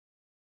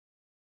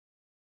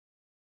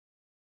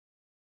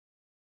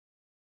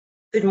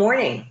Good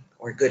morning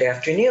or good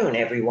afternoon,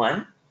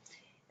 everyone.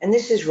 And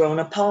this is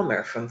Rona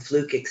Palmer from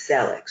Fluke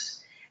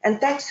Excelix.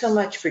 And thanks so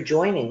much for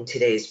joining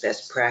today's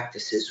Best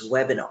Practices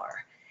webinar.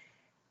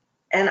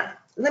 And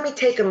let me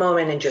take a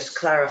moment and just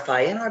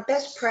clarify. In our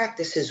Best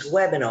Practices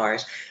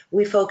webinars,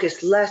 we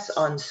focus less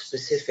on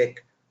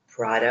specific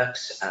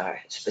products,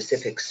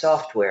 specific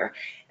software,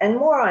 and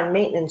more on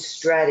maintenance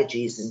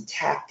strategies and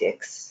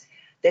tactics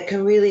that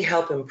can really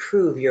help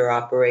improve your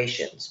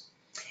operations.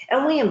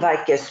 And we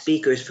invite guest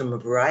speakers from a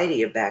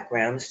variety of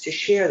backgrounds to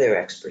share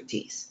their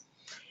expertise.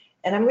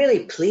 And I'm really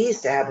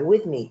pleased to have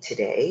with me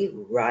today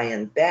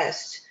Ryan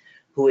Best,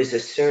 who is a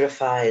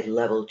certified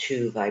level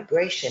 2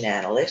 vibration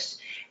analyst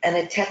and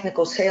a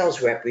technical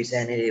sales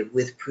representative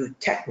with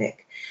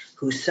Prutechnic,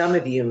 who some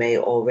of you may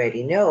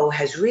already know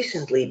has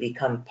recently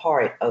become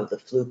part of the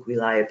Fluke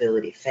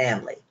Reliability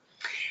family.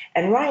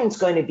 And Ryan's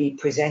going to be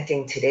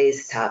presenting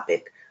today's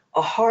topic,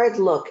 a hard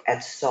look at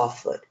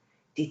softfoot,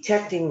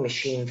 detecting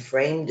machine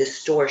frame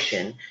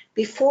distortion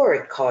before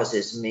it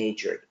causes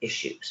major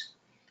issues.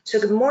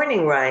 So good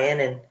morning, Ryan,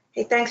 and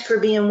hey, thanks for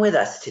being with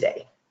us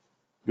today.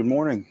 Good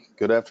morning,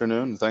 good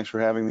afternoon, and thanks for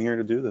having me here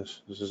to do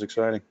this. This is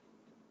exciting.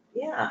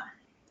 Yeah,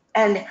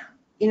 and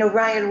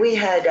Ryan, we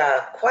had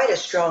quite a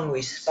strong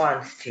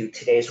response to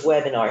today's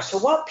webinar. So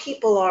while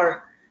people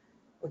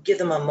we'll give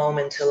them a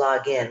moment to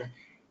log in,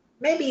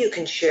 maybe you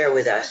can share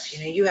with us,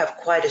 you have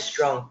quite a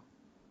strong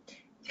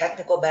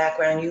technical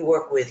background.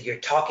 You're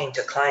talking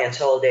to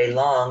clients all day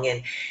long,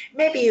 and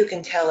maybe you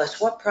can tell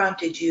us what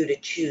prompted you to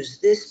choose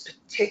this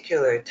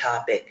particular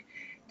topic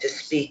to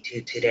speak to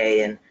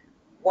today and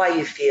why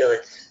you feel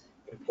it's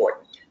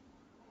important.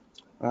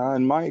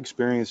 In my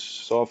experience,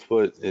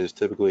 softfoot is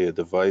typically a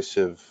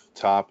divisive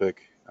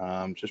topic,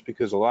 just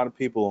because a lot of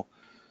people,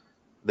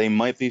 they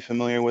might be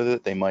familiar with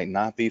it, they might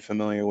not be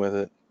familiar with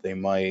it, they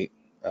might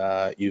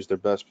use their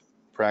best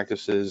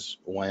practices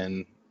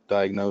when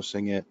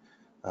diagnosing it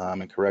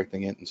and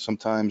correcting it, and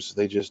sometimes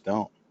they just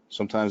don't.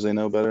 Sometimes they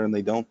know better and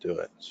they don't do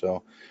it.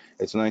 So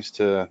it's nice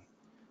to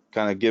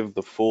kind of give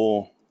the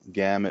full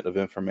gamut of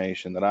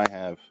information that I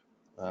have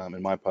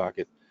in my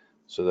pocket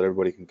so that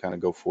everybody can kind of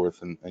go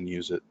forth and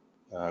use it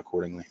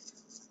accordingly.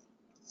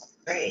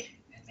 Great,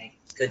 and make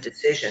good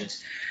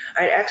decisions.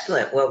 All right,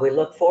 excellent. Well, we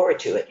look forward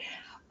to it.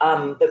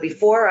 But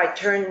before I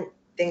turn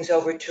things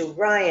over to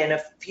Ryan, a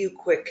few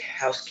quick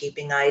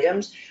housekeeping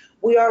items.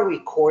 We are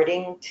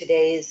recording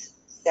today's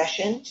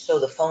session, so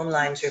the phone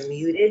lines are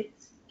muted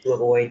to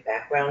avoid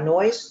background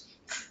noise.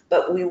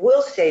 But we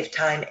will save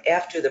time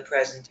after the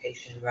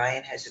presentation.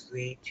 Ryan has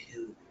agreed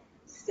to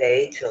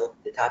stay till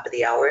the top of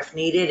the hour if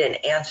needed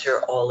and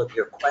answer all of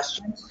your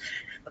questions.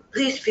 But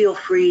please feel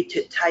free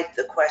to type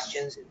the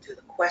questions into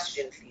the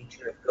question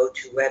feature of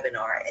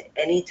GoToWebinar at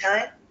any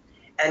time,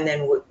 and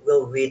then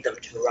we'll read them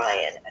to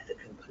Ryan at the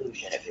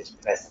conclusion of his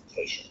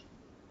presentation.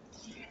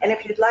 And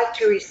if you'd like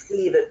to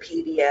receive a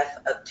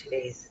PDF of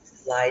today's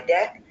slide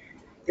deck,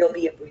 there'll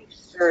be a brief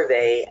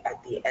survey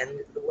at the end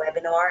of the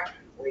webinar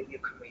where you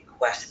can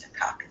request a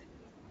copy.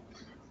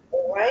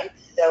 All right,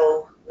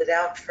 so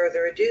without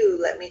further ado,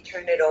 let me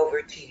turn it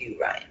over to you,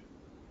 Ryan.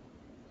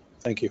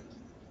 Thank you.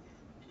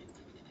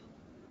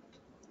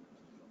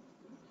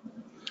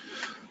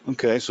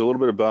 Okay, so a little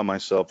bit about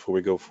myself before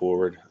we go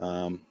forward.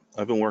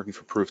 I've been working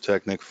for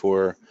Prutechnic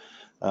for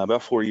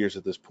about 4 years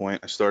at this point.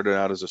 I started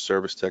out as a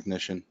service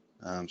technician,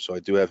 so I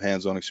do have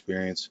hands-on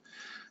experience,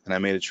 and I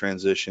made a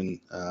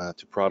transition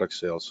to product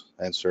sales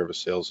and service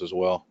sales as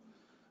well.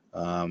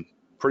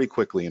 Pretty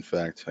quickly, in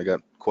fact. I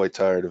got quite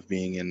tired of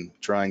being in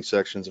trying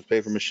sections of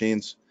paper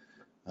machines.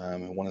 I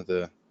wanted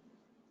to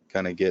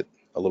kind of get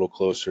a little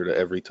closer to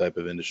every type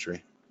of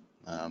industry.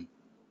 I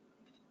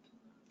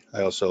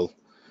also,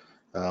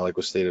 like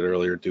was stated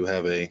earlier, do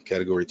have a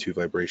Category 2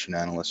 Vibration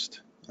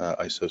Analyst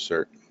ISO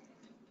cert.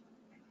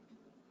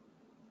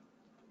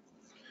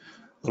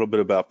 A little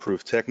bit about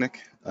Prutechnic.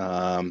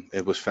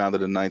 It was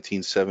founded in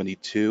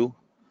 1972.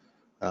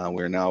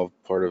 We're now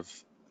part of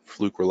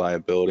Fluke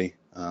Reliability,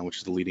 which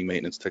is the leading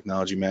maintenance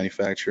technology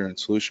manufacturer and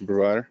solution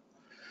provider.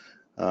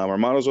 Our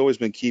motto has always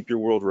been keep your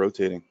world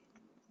rotating.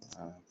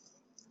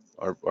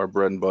 Our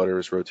bread and butter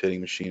is rotating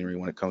machinery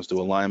when it comes to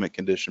alignment,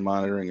 condition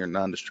monitoring, or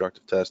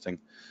non-destructive testing.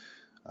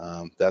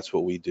 That's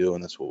what we do,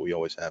 and that's what we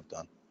always have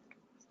done.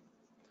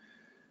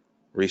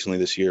 Recently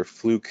this year,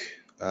 Fluke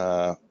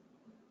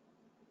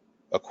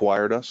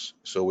acquired us,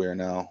 so we are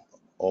now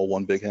all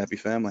one big happy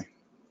family.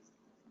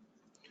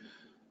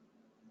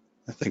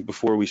 I think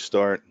before we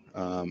start,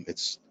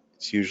 it's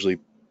usually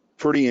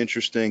pretty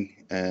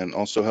interesting and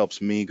also helps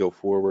me go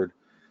forward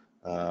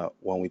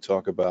when we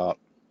talk about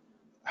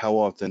how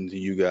often do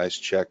you guys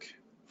check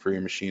for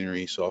your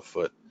machinery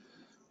softfoot.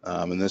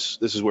 And this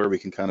is where we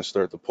can kind of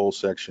start the poll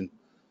section.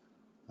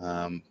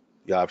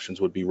 The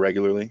options would be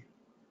regularly.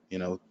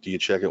 Do you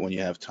check it when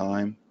you have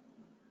time?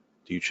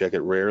 Do you check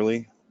it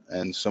rarely?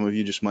 And some of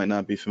you just might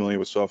not be familiar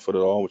with softfoot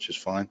at all, which is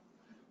fine.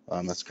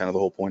 That's kind of the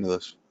whole point of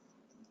this.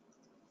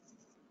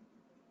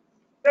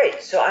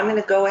 Great, so I'm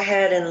going to go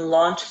ahead and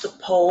launch the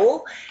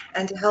poll,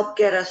 and to help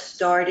get us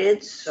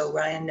started so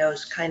Ryan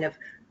knows kind of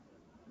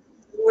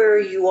where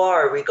you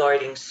are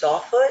regarding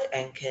softfoot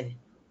and can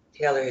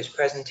tailor his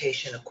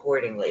presentation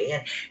accordingly.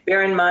 And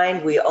bear in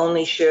mind, we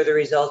only share the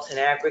results in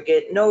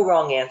aggregate, no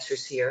wrong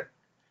answers here.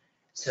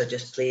 So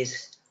just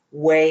please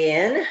weigh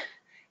in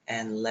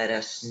and let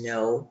us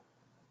know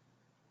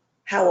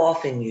how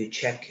often you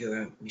check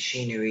your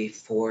machinery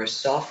for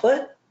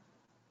softfoot,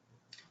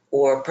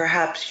 or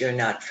perhaps you're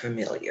not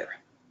familiar.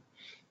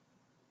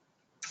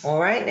 All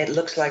right, it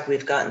looks like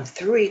we've gotten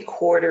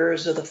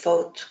 3/4 of the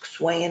folks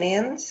weighing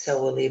in,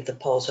 so we'll leave the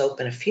polls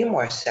open a few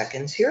more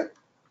seconds here.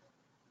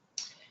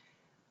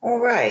 All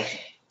right,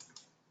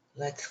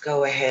 let's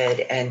go ahead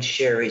and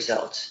share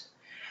results.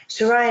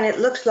 So Ryan, it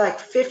looks like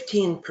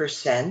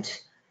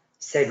 15%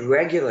 said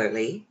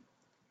regularly,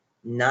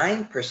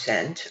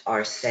 9%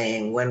 are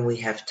saying when we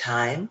have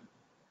time,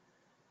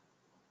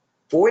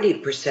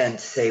 40%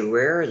 say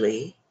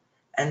rarely,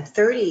 and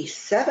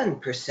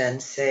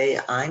 37% say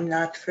I'm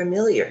not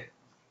familiar.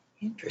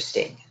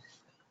 Interesting.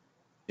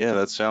 Yeah,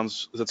 that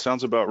sounds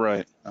about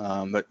right.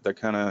 That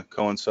kind of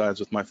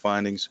coincides with my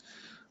findings,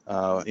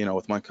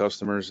 with my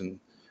customers and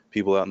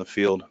people out in the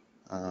field.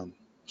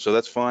 So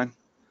that's fine.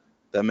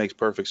 That makes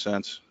perfect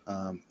sense.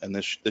 And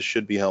this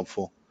should be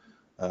helpful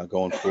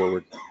going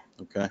forward.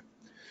 Okay.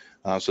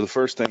 So the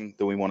first thing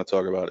that we want to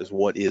talk about is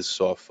what is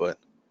softfoot.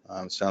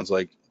 It sounds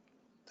like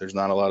there's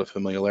not a lot of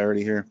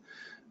familiarity here.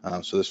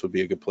 So this would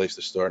be a good place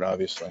to start,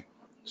 obviously.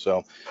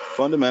 So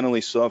fundamentally,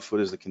 softfoot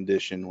is the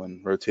condition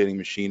when rotating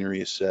machinery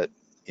is set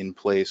in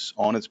place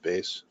on its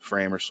base,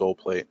 frame, or sole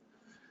plate.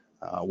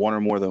 One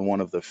or more than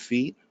one of the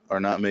feet are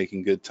not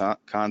making good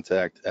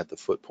contact at the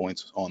foot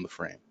points on the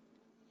frame.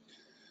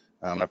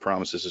 I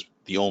promise this is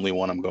the only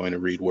one I'm going to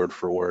read word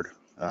for word.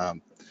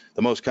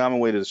 The most common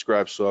way to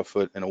describe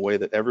softfoot in a way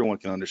that everyone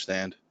can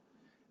understand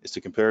is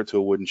to compare it to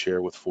a wooden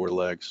chair with 4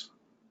 legs.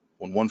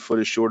 When one foot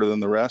is shorter than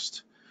the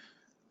rest,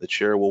 the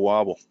chair will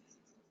wobble.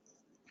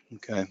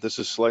 Okay, this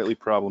is slightly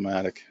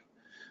problematic.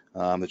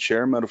 The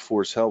chair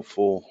metaphor is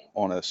helpful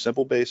on a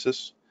simple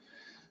basis,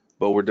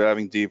 but we're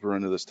diving deeper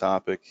into this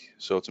topic,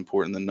 so it's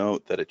important to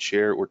note that a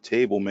chair or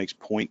table makes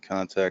point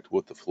contact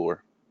with the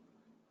floor.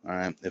 All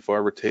right, if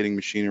our rotating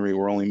machinery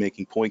were only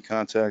making point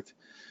contact,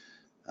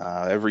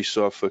 every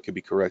softfoot could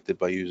be corrected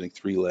by using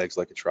 3 legs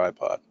like a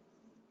tripod.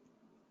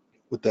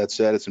 With that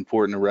said, it's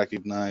important to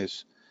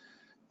recognize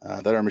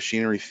that our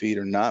machinery feet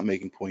are not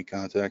making point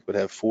contact, but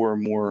have 4 or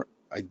more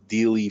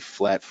ideally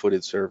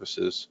flat-footed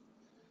surfaces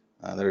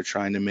that are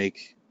trying to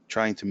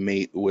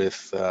mate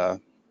with the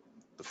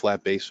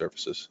flat base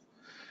surfaces.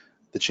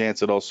 The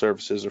chance that all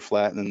surfaces are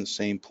flat and in the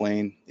same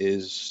plane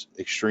is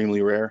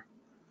extremely rare,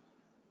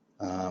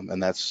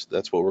 and that's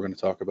what we're going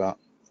to talk about.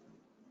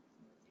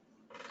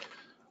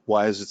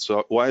 Why is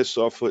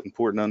softfoot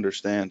important to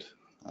understand?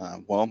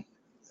 Well,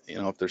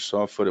 if there's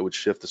softfoot, it would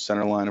shift the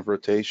center line of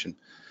rotation.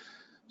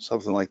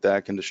 Something like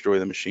that can destroy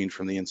the machine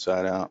from the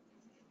inside out.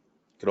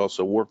 It could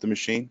also warp the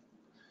machine.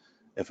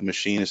 If a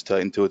machine is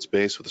tightened to its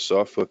base with a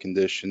softfoot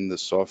condition, the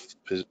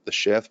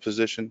shaft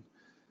position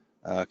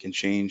can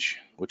change,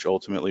 which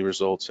ultimately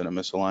results in a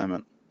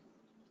misalignment.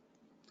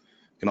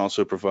 It can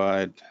also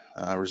provide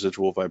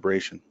residual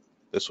vibration.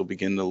 This will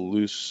begin to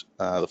loose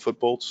the foot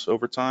bolts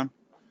over time,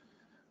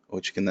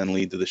 which can then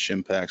lead to the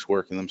shim packs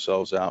working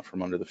themselves out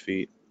from under the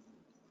feet.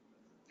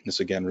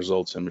 This again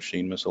results in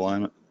machine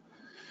misalignment.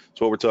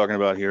 So what we're talking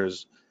about here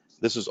is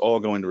this is all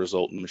going to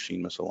result in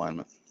machine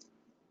misalignment.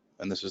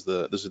 And this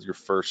is your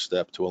first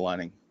step to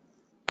aligning.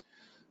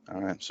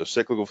 All right, so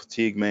cyclical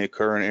fatigue may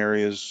occur in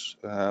areas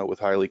with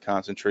highly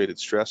concentrated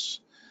stress,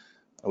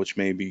 which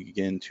may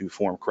begin to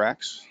form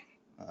cracks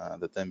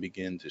that then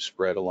begin to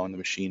spread along the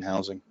machine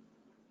housing.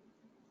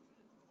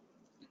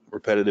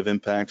 Repetitive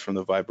impact from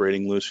the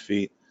vibrating loose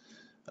feet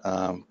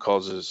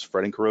causes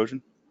fretting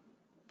corrosion,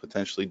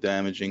 potentially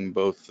damaging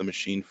both the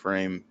machine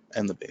frame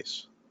and the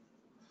base.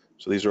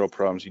 So these are all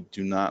problems you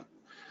do not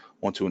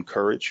want to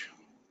encourage.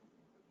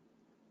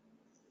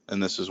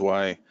 And this is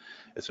why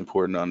it's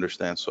important to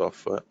understand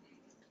softfoot.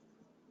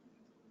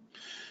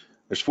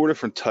 There's 4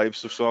 different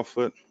types of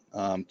softfoot.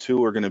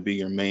 2 are going to be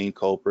your main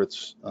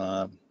culprits,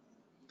 and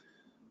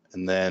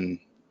then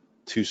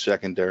 2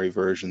 secondary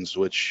versions,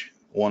 which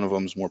one of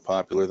them is more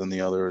popular than the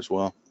other as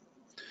well.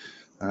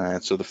 All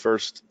right, so the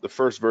first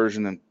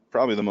version, and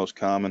probably the most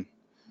common,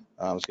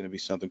 is going to be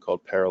something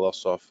called parallel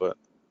softfoot.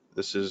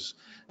 This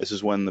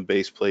is when the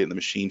base plate and the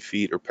machine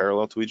feet are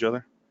parallel to each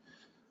other.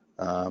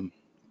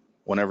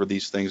 Whenever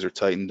these things are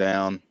tightened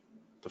down,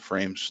 the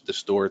frame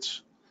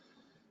distorts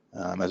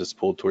as it's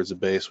pulled towards the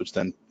base, which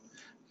then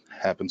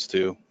happens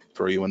to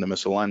throw you into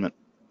misalignment.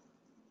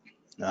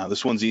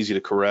 This one's easy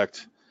to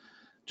correct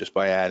just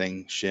by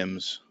adding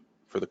shims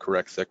for the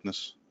correct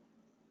thickness.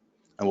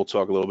 And we'll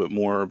talk a little bit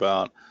more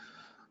about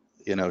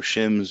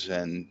shims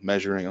and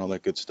measuring and all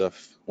that good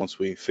stuff once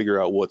we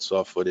figure out what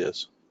softfoot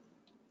is.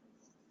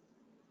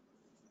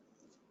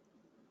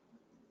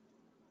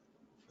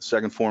 The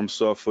second form of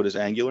softfoot is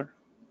angular.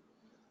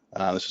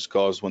 This is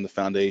caused when the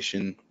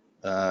foundation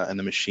and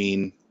the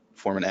machine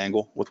form an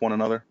angle with one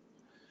another.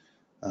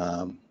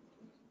 And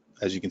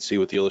As you can see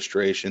with the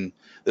illustration,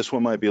 this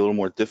one might be a little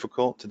more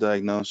difficult to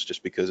diagnose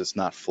just because it's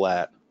not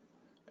flat.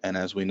 And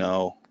as we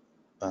know,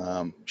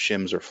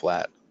 shims are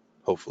flat,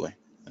 hopefully.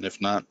 And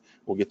if not,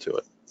 we'll get to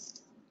it.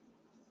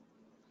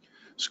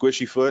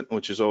 Squishy foot,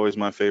 which is always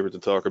my favorite to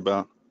talk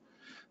about.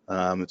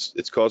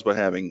 It's caused by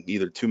having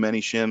either too many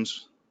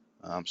shims,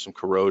 some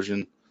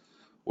corrosion,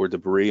 or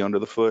debris under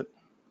the foot.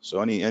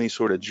 So any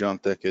sort of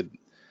junk that could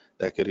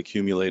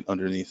accumulate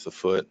underneath the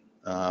foot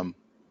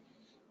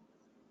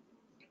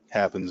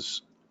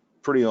happens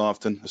pretty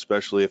often,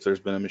 especially if there's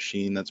been a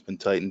machine that's been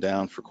tightened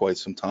down for quite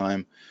some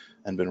time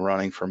and been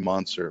running for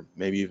months or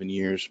maybe even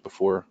years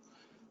before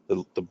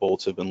the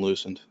bolts have been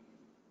loosened.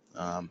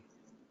 But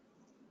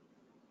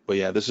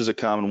yeah, this is a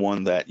common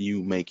one that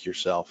you make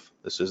yourself.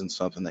 This isn't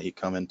something that you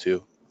come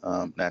into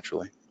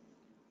naturally.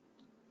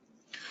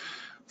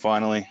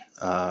 Finally,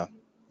 the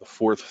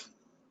fourth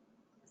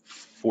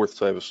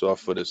type of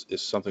soft foot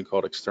is something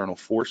called external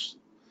force.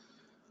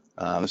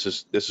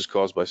 This is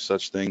caused by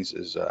such things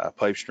as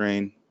pipe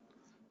strain,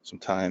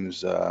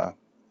 sometimes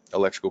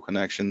electrical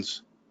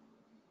connections,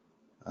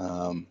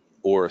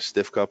 or a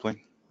stiff coupling.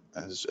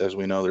 As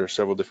we know, there are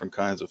several different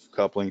kinds of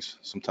couplings.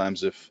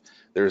 Sometimes if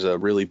there's a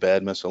really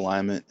bad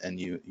misalignment and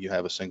you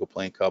have a single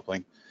plane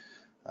coupling,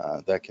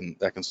 that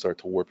can start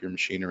to warp your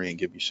machinery and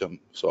give you some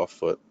soft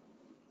foot.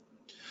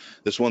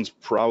 This one's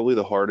probably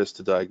the hardest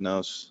to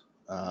diagnose.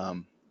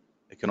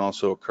 It can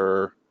also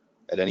occur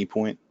at any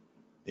point,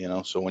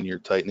 so when you're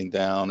tightening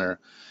down or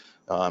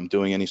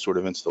doing any sort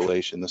of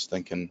installation, this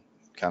thing can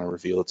kind of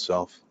reveal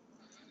itself.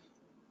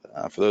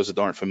 For those that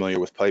aren't familiar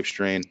with pipe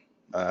strain,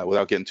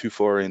 without getting too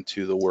far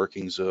into the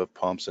workings of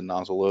pumps and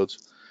nozzle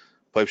loads,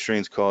 pipe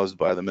strain is caused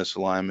by the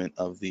misalignment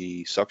of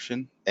the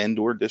suction and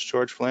or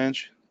discharge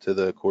flange to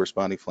the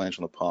corresponding flange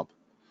on the pump.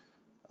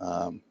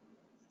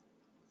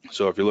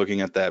 So if you're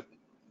looking at that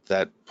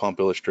pump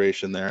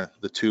illustration there,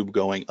 the tube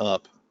going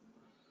up,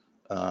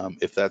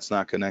 if that's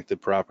not connected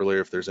properly,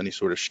 or if there's any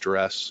sort of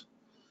stress,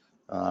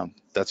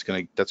 that's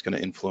gonna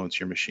influence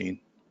your machine.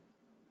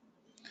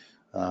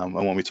 And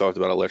when we talked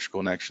about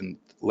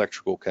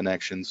electrical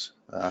connections,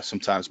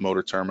 sometimes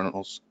motor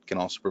terminals can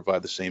also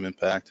provide the same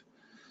impact.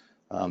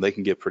 They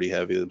can get pretty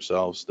heavy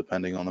themselves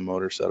depending on the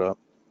motor setup.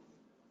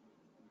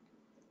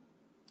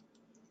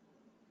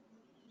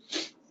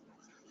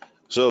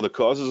 So the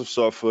causes of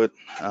soft foot,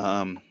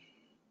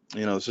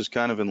 this is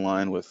kind of in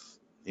line with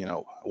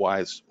why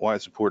it's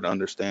important to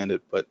understand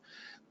it, but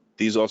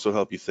these also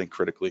help you think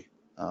critically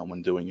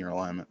when doing your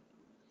alignment.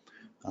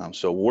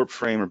 So warp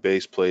frame or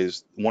base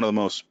plays one of the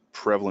most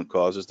prevalent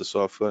causes to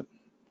soft foot.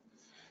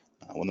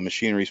 When the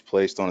machinery is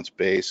placed on its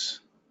base,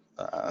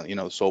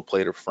 the sole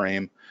plate or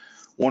frame,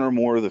 one or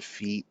more of the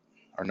feet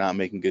are not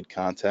making good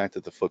contact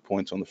at the foot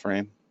points on the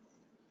frame.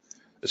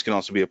 This can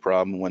also be a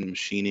problem when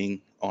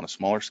machining on a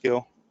smaller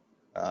scale.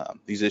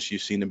 These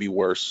issues seem to be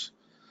worse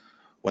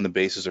when the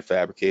bases are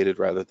fabricated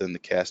rather than the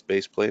cast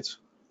base plates.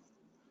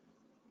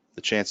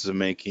 The chances of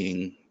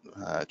making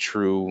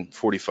true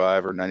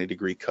 45 or 90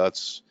 degree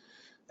cuts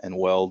and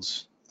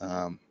welds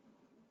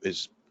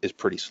is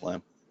pretty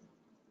slim.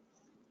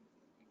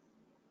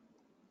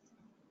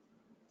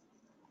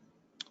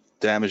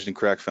 Damaged and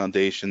cracked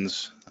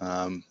foundations,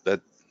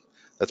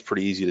 that's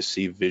pretty easy to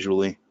see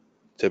visually.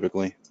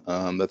 Typically,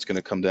 that's going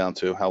to come down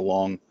to how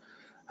long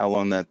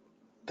that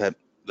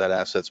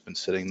asset's been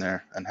sitting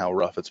there and how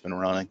rough it's been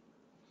running.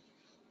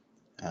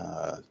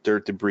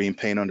 Dirt, debris, and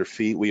paint under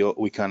feet.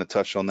 We kind of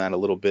touched on that a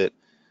little bit,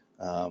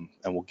 and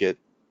we'll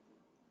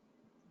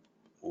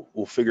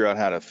figure out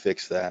how to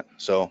fix that.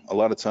 So a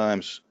lot of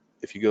times,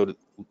 if you go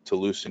to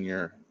loosen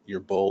your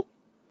bolt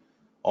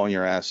on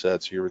your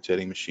assets, your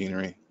rotating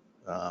machinery,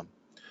 a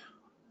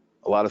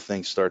lot of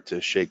things start to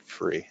shake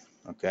free.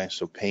 Okay,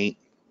 so paint,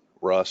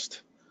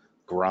 rust,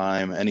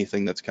 grime,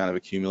 anything that's kind of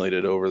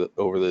accumulated over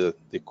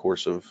the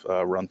course of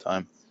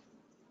runtime.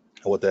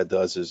 What that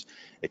does is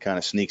it kind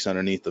of sneaks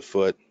underneath the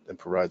foot and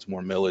provides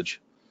more millage,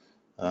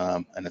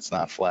 and it's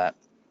not flat.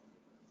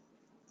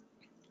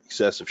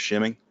 Excessive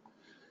shimming.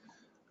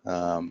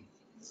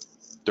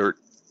 Dirt,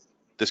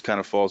 this kind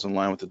of falls in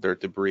line with the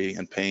dirt, debris,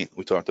 and paint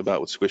we talked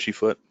about with squishy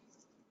foot.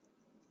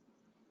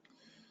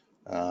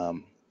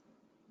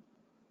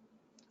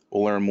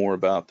 We'll learn more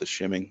about the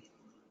shimming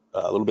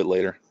a little bit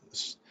later.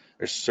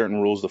 There's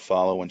certain rules to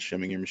follow when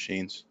shimming your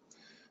machines,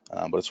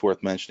 but it's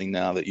worth mentioning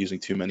now that using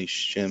too many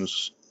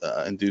shims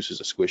induces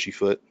a squishy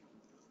foot,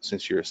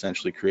 since you're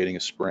essentially creating a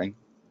spring.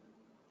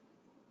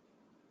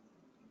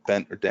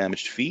 Bent or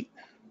damaged feet.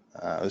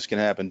 This can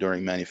happen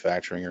during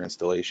manufacturing or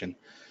installation,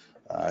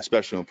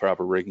 especially when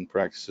proper rigging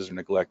practices are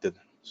neglected.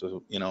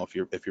 So,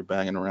 if you're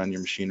banging around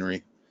your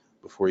machinery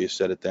before you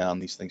set it down,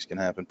 these things can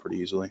happen pretty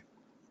easily.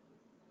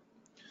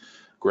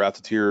 Grout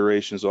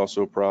deterioration is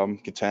also a problem.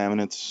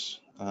 Contaminants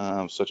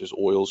such as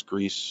oils,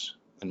 grease,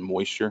 and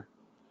moisture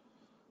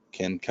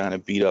can kind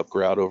of beat up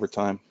grout over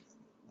time.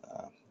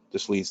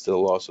 This leads to the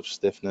loss of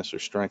stiffness or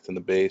strength in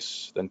the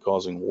base, then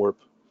causing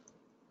warp.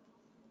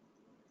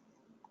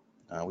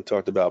 We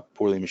talked about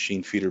poorly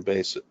machined feet or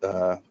bases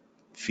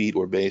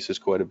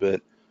quite a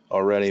bit.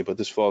 already, but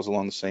this falls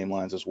along the same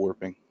lines as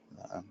warping.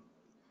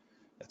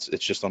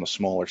 It's just on a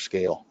smaller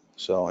scale.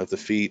 So if the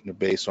feet and the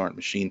base aren't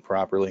machined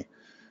properly,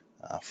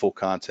 full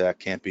contact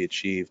can't be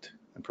achieved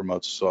and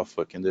promotes a soft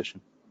foot condition.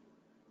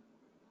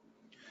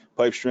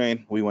 Pipe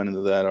strain, we went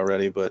into that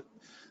already, but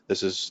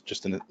this is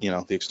just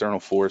the external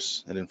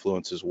force that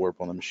influences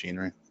warp on the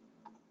machinery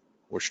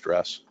or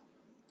stress.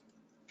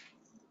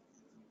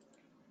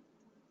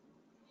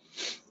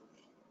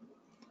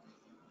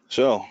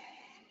 So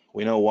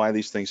we know why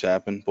these things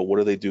happen, but what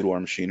do they do to our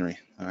machinery?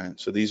 All right,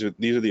 so these are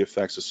the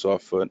effects of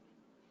soft foot.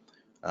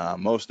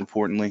 Most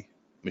importantly,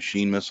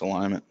 machine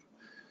misalignment,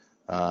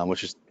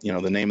 which is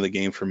the name of the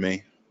game for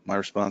me. My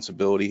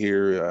responsibility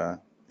here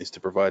is to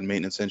provide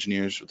maintenance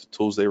engineers with the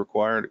tools they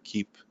require to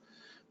keep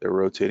their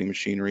rotating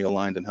machinery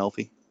aligned and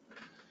healthy.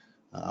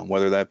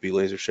 Whether that be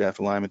laser shaft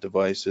alignment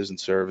devices and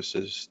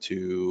services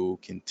to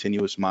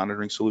continuous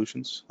monitoring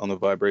solutions on the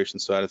vibration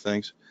side of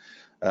things,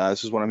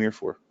 this is what I'm here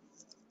for.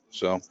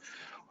 So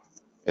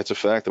it's a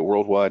fact that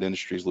worldwide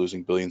industry is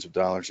losing billions of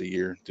dollars a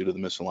year due to the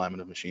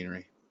misalignment of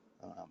machinery.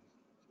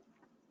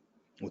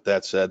 With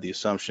that said, the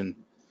assumption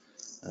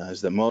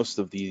is that most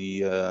of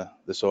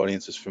this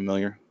audience is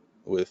familiar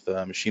with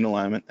machine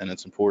alignment and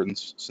its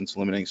importance, since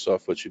eliminating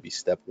soft foot should be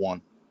step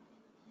one.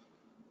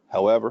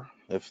 However,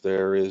 if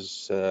there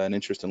is an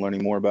interest in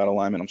learning more about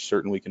alignment, I'm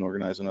certain we can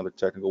organize another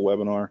technical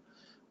webinar.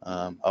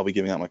 I'll be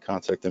giving out my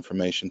contact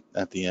information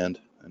at the end,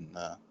 and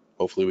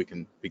hopefully we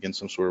can begin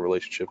some sort of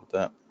relationship with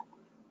that.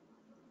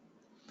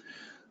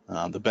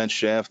 The bench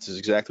shaft is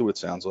exactly what it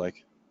sounds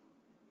like.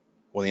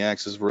 When the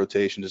axis of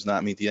rotation does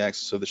not meet the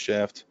axis of the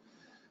shaft,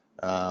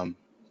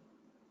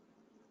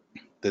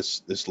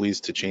 this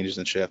leads to changes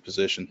in shaft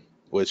position,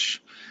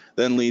 which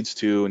then leads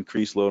to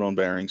increased load on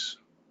bearings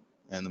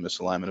and the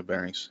misalignment of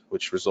bearings,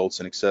 which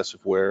results in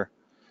excessive wear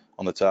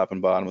on the top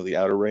and bottom of the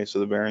outer race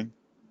of the bearing.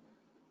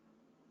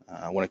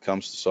 When it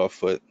comes to soft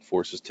foot,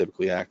 forces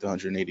typically act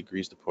 180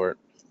 degrees apart.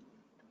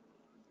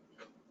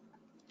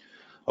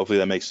 Hopefully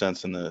that makes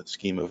sense in the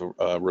scheme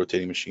of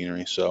rotating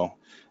machinery. So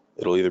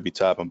it'll either be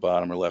top and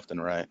bottom or left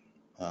and right.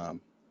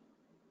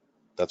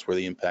 That's where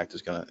the impact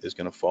is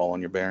gonna fall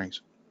on your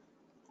bearings.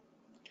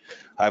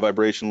 High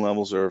vibration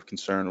levels are of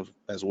concern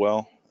as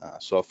well.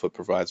 Soft foot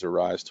provides a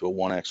rise to a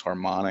 1x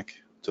harmonic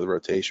to the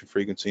rotation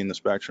frequency in the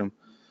spectrum.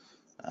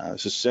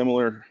 This is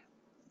similar.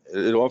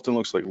 It often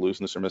looks like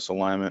looseness or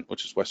misalignment,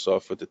 which is why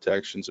soft foot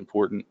detection is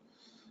important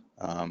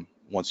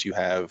once you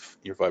have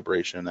your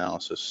vibration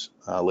analysis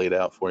laid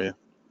out for you.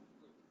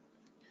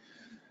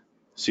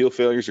 Seal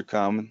failures are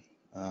common,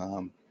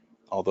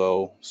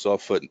 although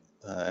soft foot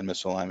and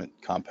misalignment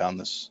compound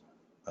this,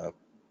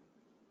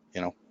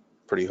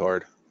 pretty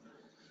hard.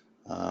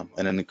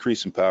 And an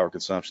increase in power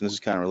consumption. This is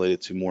kind of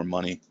related to more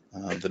money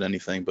than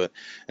anything, but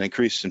an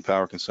increase in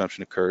power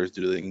consumption occurs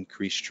due to the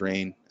increased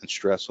strain and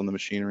stress on the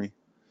machinery.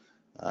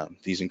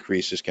 These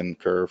increases can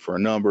occur for a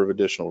number of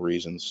additional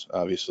reasons,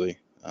 obviously,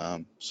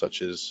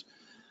 such as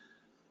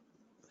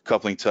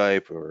coupling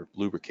type or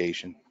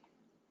lubrication.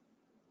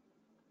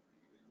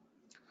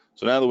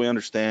 So now that we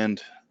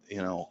understand,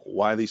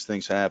 why these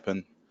things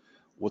happen,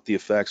 what the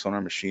effects on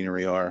our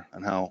machinery are,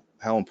 and how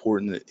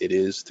important it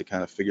is to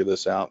kind of figure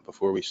this out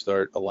before we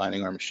start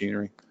aligning our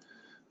machinery,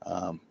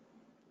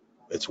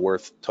 it's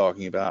worth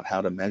talking about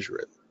how to measure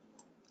it.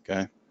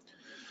 Okay,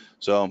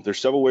 so there's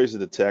several ways to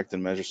detect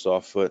and measure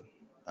soft foot.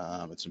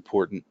 It's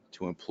important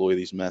to employ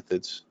these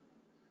methods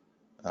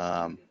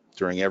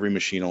during every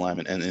machine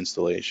alignment and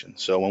installation.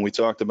 So when we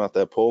talked about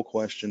that poll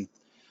question,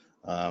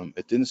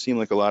 it didn't seem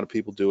like a lot of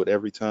people do it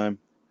every time.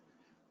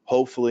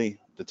 Hopefully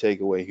the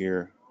takeaway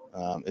here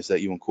is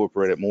that you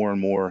incorporate it more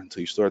and more until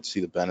you start to see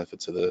the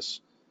benefits of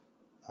this,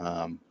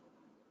 and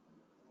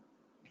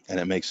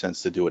it makes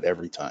sense to do it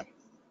every time.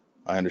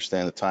 I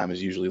understand the time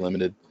is usually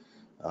limited,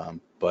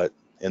 but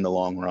in the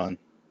long run,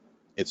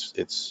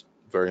 it's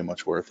very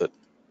much worth it.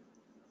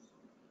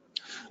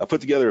 I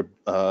put together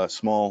a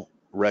small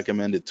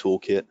recommended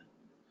toolkit.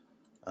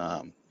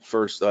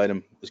 First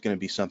item is going to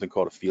be something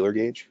called a feeler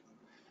gauge.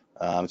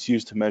 It's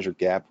used to measure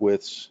gap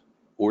widths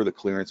or the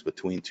clearance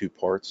between two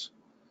parts.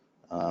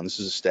 This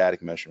is a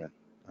static measurement,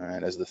 all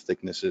right, as the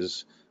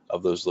thicknesses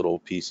of those little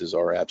pieces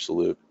are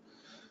absolute.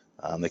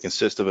 They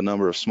consist of a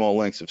number of small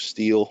lengths of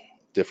steel,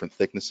 different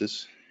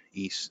thicknesses.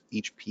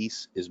 Each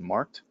piece is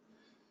marked.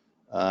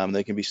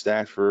 They can be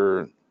stacked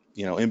for,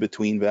 in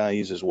between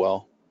values as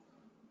well,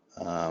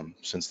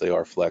 since they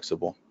are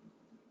flexible.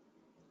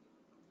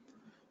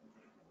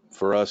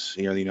 For us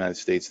here in the United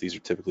States, these are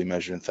typically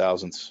measured in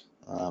thousandths.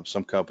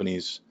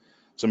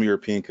 Some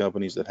European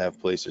companies that have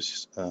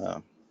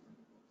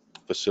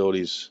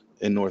facilities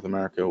in North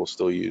America will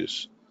still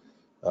use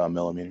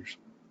millimeters.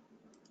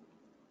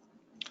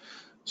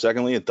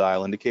 Secondly, a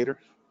dial indicator.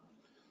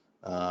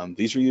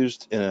 These are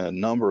used in a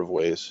number of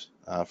ways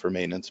for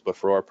maintenance, but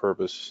for our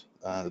purpose,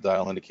 the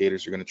dial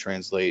indicators are going to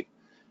translate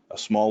a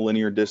small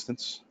linear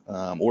distance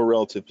or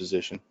relative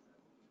position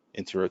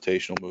into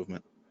rotational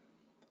movement.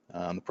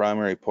 The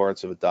primary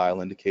parts of a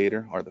dial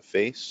indicator are the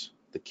face,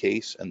 the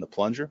case, and the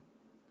plunger.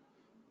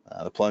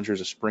 The plunger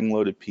is a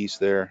spring-loaded piece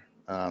there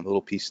the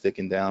little piece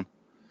sticking down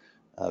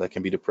that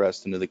can be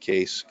depressed into the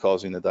case,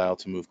 causing the dial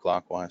to move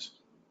clockwise.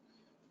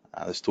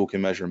 This tool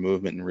can measure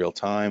movement in real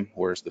time,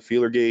 whereas the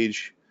feeler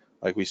gauge,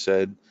 like we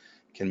said,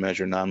 can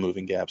measure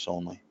non-moving gaps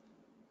only.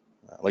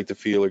 Like the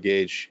feeler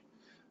gauge,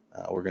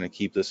 we're going to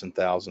keep this in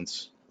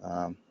thousandths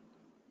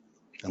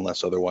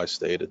unless otherwise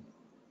stated.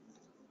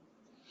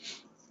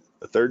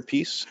 The third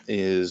piece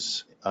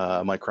is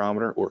a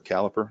micrometer or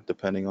caliper,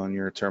 depending on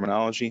your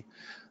terminology.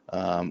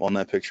 On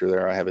that picture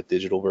there, I have a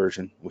digital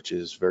version, which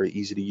is very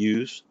easy to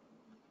use.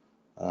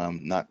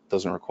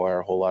 Doesn't require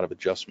a whole lot of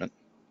adjustment,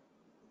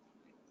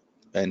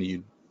 and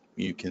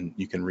you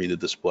can read the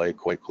display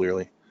quite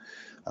clearly.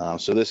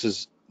 So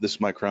this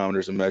micrometer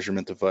is a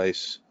measurement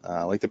device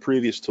like the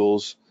previous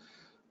tools,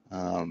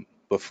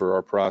 but for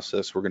our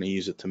process, we're going to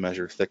use it to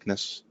measure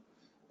thickness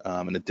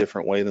in a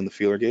different way than the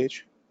feeler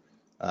gauge.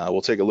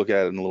 We'll take a look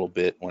at it in a little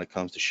bit when it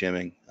comes to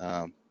shimming,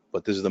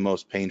 but this is the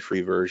most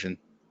pain-free version,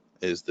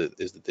 is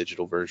the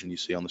digital version you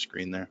see on the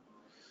screen there.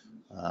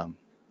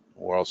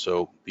 We'll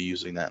also be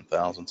using that in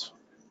thousandths.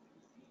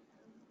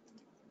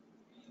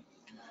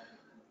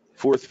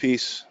 Fourth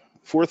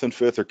and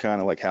fifth are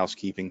kind of like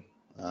housekeeping.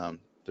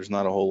 There's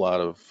not a whole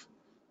lot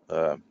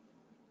of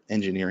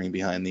engineering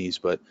behind these,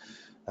 but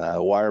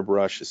wire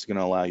brush is going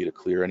to allow you to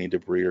clear any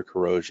debris or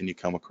corrosion you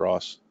come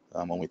across.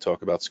 When we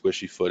talk about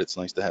squishy foot, it's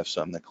nice to have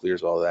something that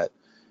clears all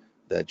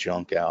that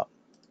junk out.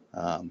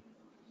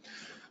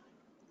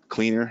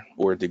 Cleaner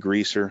or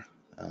degreaser,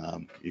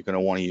 you're going to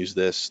want to use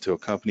this to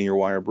accompany your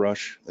wire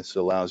brush. This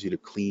allows you to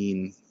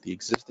clean the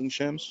existing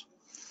shims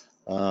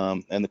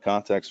and the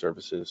contact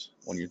surfaces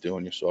when you're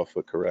doing your soft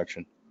foot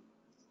correction.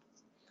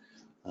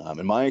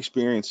 In my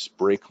experience,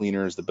 brake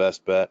cleaner is the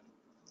best bet,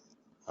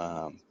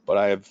 but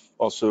I have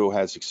also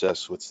had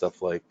success with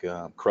stuff like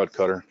Crud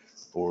Cutter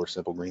or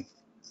Simple Green.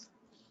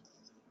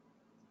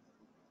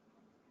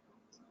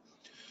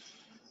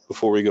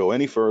 Before we go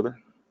any further,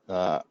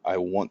 I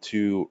want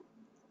to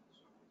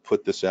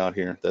put this out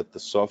here that the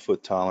soft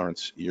foot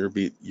tolerance you're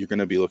going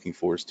to be looking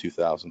for is 2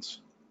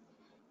 thousandths.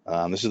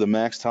 This is the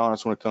max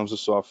tolerance when it comes to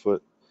soft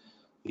foot.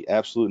 The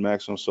absolute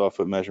maximum soft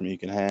foot measurement you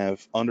can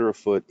have under a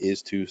foot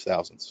is 2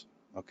 thousandths.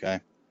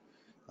 Okay,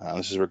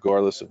 this is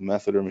regardless of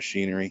method or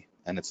machinery,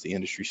 and it's the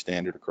industry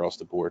standard across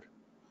the board.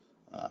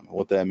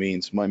 What that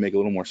means might make a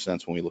little more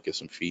sense when we look at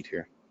some feet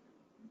here.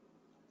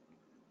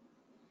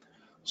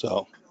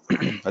 So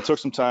I took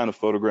some time to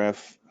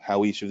photograph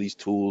how each of these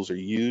tools are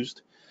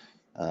used.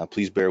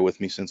 Please bear with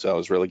me since I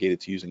was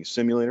relegated to using a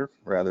simulator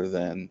rather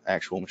than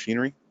actual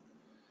machinery.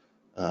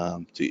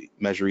 To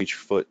measure each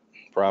foot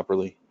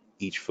properly,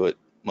 each foot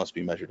must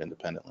be measured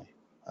independently.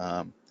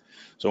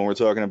 So when we're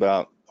talking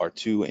about our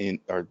 2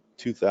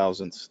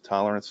 thousandths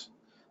tolerance,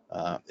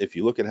 if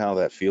you look at how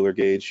that feeler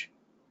gauge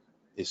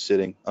is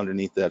sitting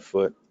underneath that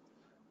foot,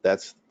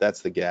 that's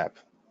the gap.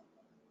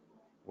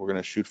 We're going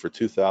to shoot for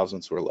 2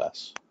 thousandths or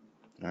less.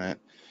 All right.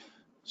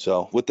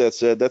 So with that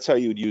said, that's how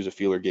you would use a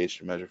feeler gauge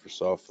to measure for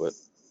soft foot.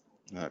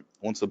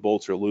 Once the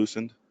bolts are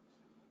loosened,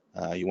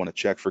 you want to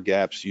check for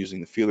gaps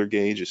using the feeler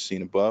gauge as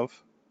seen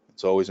above.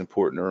 It's always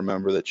important to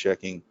remember that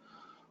checking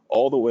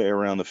all the way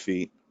around the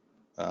feet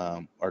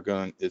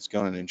it's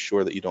going to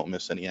ensure that you don't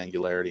miss any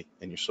angularity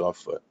in your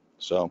soft foot.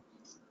 So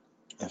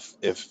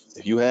if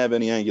you have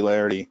any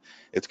angularity,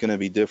 it's going to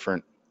be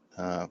different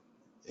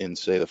in,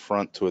 say, the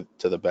front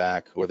to the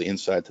back or the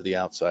inside to the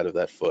outside of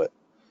that foot.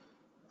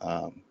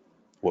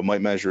 What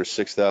might measure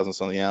 6 thousandths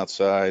on the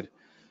outside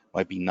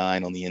might be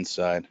 9 on the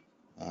inside.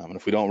 And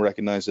if we don't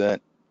recognize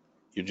that,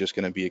 you're just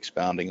going to be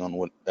expounding on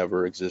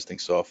whatever existing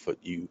soft foot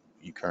you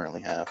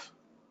currently have.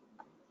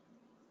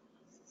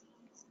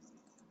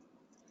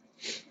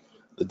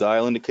 The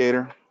dial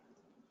indicator,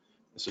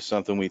 this is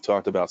something we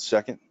talked about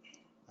second.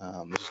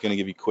 This is going to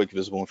give you quick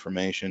visible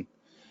information.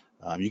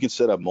 You can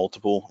set up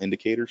multiple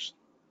indicators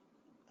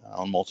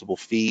on multiple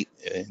feet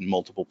in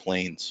multiple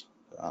planes.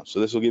 So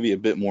this will give you a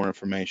bit more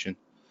information.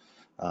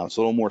 It's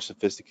a little more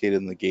sophisticated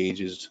than the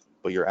gauges,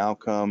 but your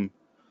outcome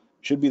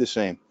should be the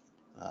same.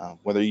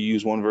 Whether you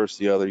use one versus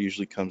the other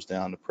usually comes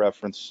down to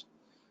preference.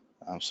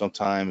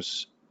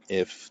 Sometimes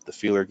if the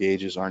feeler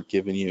gauges aren't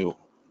giving you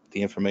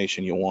the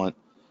information you want,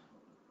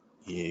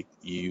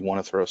 you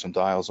want to throw some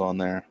dials on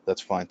there,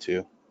 that's fine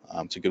too.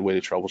 It's a good way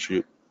to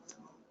troubleshoot.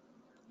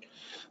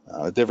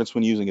 The difference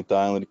when using a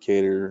dial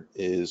indicator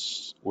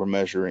is we're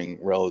measuring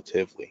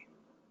relatively.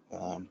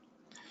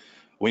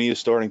 We need a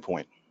starting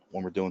point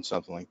when we're doing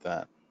something like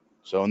that.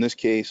 So in this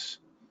case,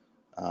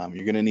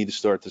 you're going to need to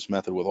start this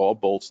method with all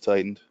bolts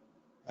tightened,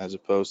 as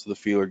opposed to the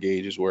feeler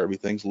gauges where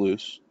everything's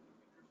loose.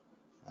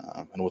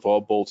 And with all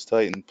bolts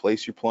tightened,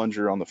 place your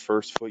plunger on the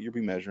first foot you'll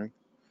be measuring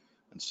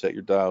and set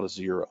your dial to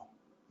 0.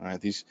 All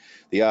right,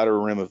 the outer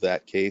rim of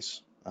that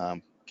case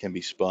can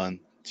be spun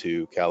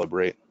to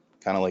calibrate,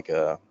 kind of like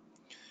a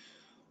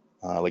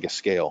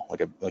scale,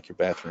 like your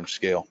bathroom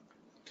scale.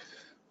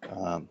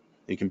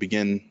 You can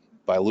begin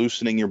by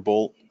loosening your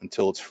bolt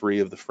until it's free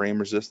of the frame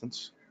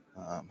resistance.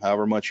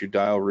 However much your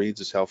dial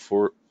reads is how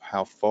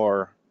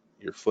far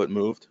your foot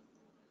moved.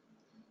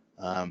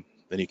 Then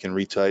you can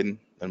retighten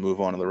and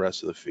move on to the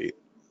rest of the feet.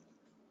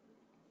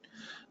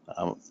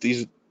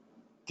 These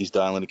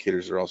dial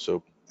indicators are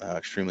also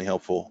extremely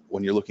helpful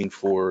when you're looking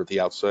for the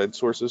outside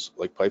sources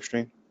like pipe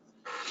strain.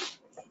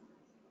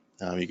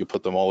 You can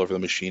put them all over the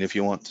machine if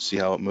you want to see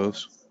how it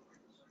moves.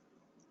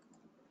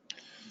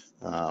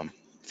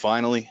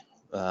 Finally,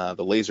 the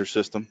laser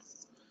system.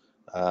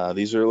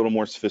 These are a little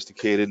more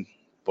sophisticated,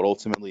 but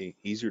ultimately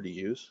easier to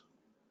use.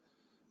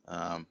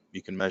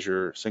 You can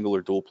measure single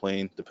or dual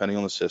plane depending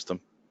on the system.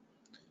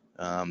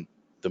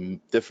 The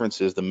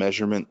difference is the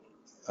measurement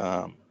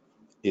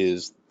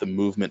is the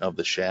movement of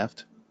the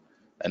shaft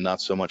and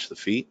not so much the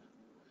feet.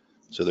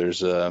 So there's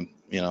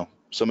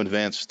some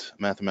advanced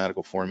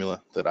mathematical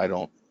formula that I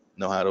don't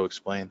know how to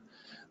explain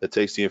that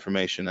takes the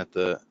information at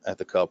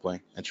the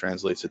coupling and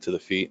translates it to the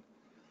feet.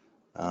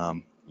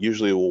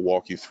 Usually it will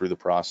walk you through the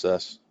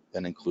process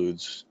and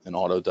includes an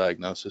auto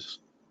diagnosis.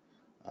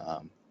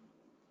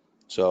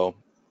 So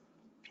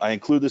I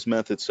include this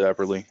method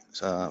separately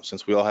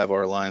since we all have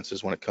our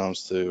alliances when it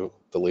comes to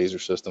the laser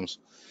systems.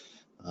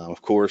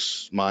 Of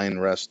course, mine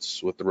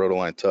rests with the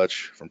Rotoline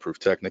Touch from Proof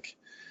Technic,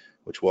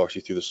 which walks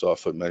you through the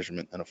soft foot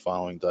measurement and a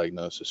following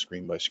diagnosis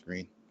screen by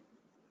screen.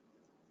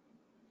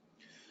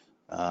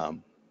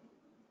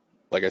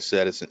 Like I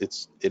said,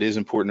 it is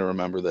important to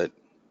remember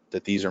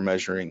that these are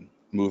measuring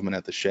movement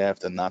at the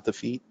shaft and not the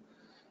feet.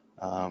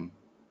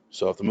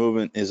 So if the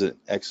movement is in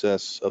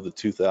excess of the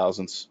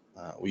 2,000ths,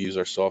 we use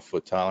our soft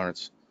foot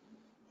tolerance.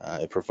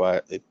 It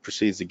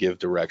proceeds to give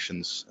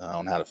directions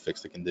on how to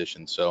fix the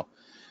condition. So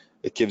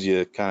it gives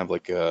you kind of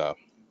like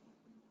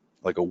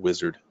a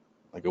wizard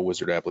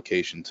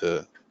application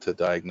to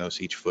diagnose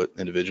each foot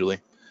individually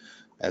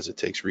as it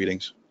takes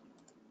readings.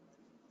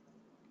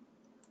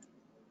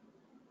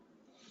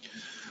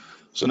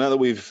 So now that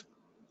we've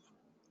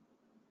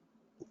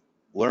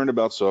learned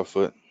about soft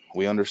foot,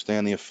 we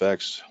understand the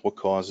effects, what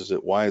causes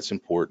it, why it's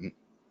important,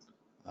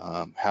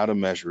 how to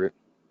measure it.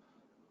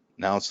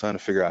 Now it's time to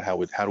figure out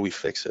how do we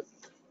fix it.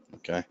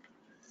 Okay.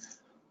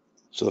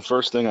 So the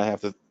first thing I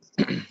have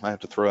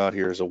to throw out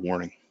here is a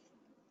warning.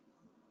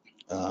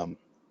 There's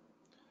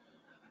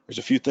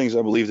a few things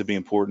I believe to be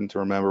important to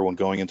remember when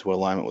going into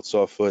alignment with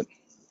soft foot.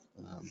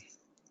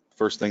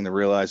 First thing to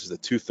realize is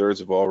that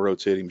 2/3 of all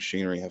rotating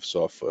machinery have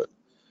soft foot.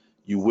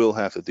 You will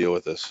have to deal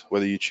with this.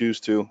 Whether you choose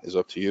to is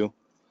up to you,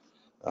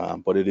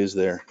 but it is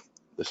there.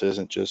 This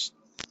isn't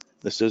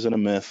a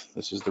myth.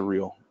 This is the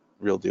real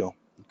deal.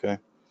 Okay.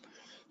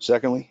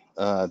 Secondly,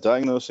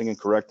 diagnosing and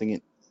correcting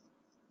it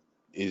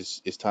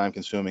is time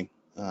consuming.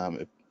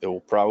 It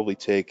will probably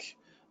take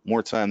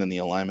more time than the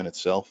alignment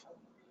itself.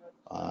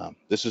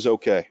 This is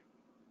okay.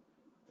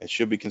 It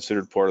should be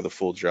considered part of the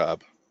full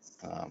job.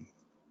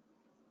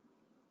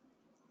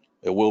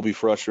 It will be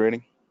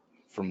frustrating,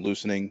 from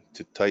loosening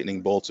to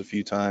tightening bolts a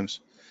few times,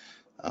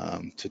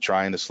 to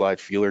trying to slide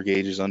feeler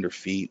gauges under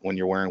feet when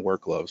you're wearing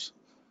work gloves.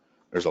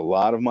 There's a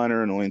lot of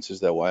minor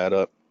annoyances that will add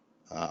up,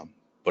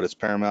 but it's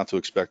paramount to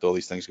expect all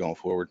these things going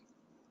forward.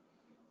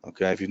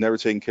 Okay, if you've never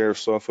taken care of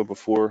soft foot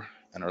before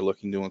and are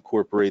looking to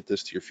incorporate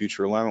this to your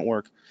future alignment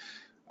work,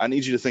 I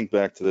need you to think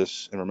back to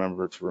this and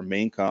remember to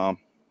remain calm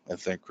and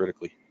think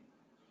critically.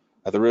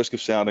 At the risk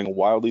of sounding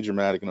wildly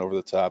dramatic and over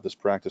the top, this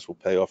practice will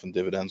pay off in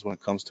dividends when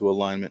it comes to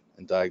alignment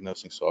and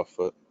diagnosing soft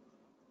foot.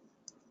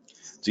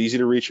 It's easy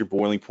to reach your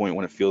boiling point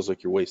when it feels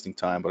like you're wasting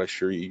time, but I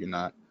assure you, you're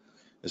not.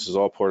 This is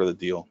all part of the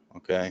deal,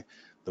 okay?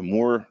 The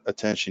more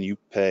attention you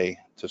pay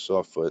to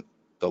soft foot,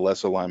 the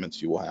less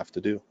alignments you will have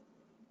to do.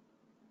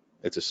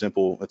 It's a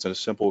simple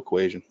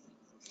equation.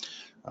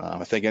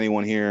 I think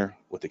anyone here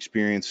with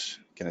experience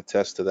can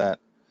attest to that.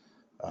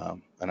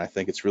 And I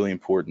think it's really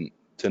important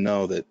to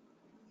know that,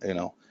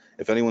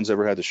 if anyone's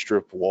ever had to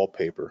strip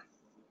wallpaper,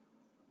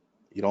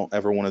 you don't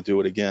ever want to do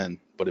it again,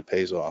 but it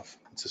pays off.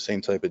 It's the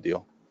same type of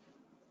deal.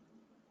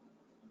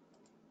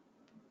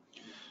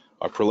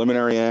 Our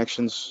preliminary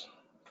actions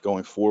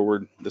going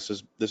forward, this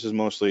is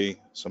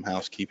mostly some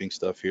housekeeping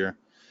stuff here.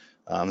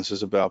 This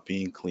is about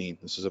being clean.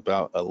 This is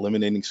about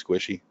eliminating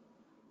squishy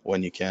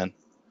when you can.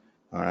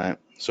 All right.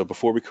 So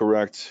before we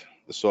correct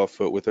the soft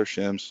foot with our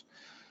shims,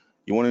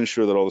 you want to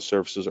ensure that all the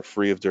surfaces are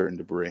free of dirt and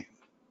debris.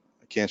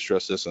 I can't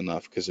stress this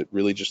enough because it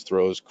really just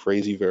throws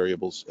crazy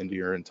variables into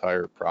your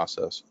entire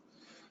process.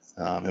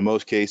 In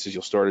most cases,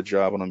 you'll start a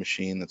job on a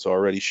machine that's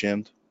already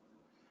shimmed.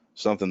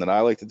 Something that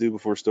I like to do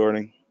before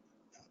starting,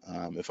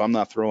 if I'm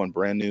not throwing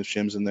brand new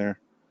shims in there,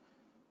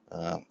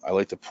 I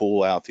like to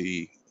pull out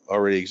the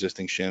already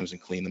existing shims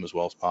and clean them as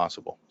well as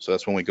possible. So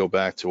that's when we go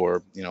back to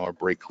our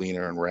brake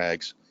cleaner and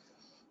rags.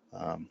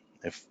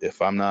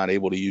 If I'm not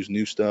able to use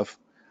new stuff,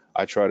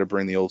 I try to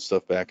bring the old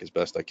stuff back as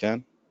best I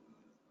can.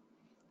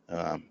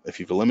 If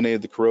you've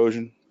eliminated the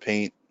corrosion,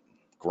 paint,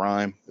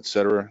 grime,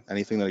 etc.,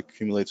 anything that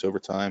accumulates over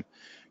time,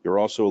 you're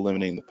also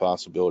eliminating the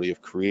possibility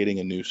of creating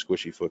a new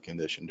squishy foot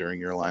condition during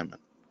your alignment.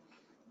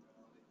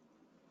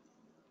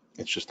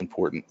 It's just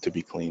important to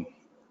be clean.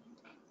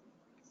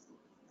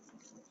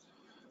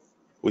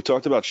 We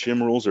talked about shim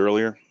rules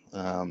earlier,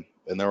 and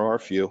there are a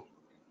few,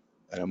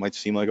 and it might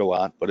seem like a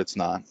lot, but it's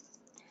not.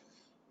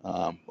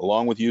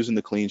 Along with using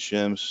the clean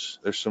shims,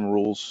 there's some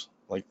rules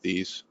like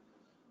these.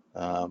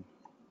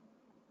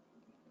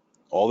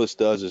 All this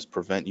does is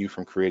prevent you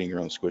from creating your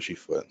own squishy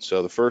foot.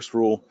 So the first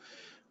rule,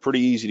 pretty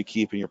easy to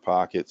keep in your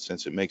pocket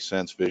since it makes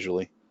sense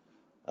visually.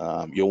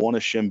 You'll want a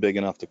shim big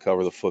enough to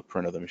cover the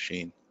footprint of the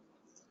machine.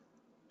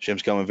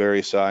 Shims come in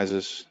various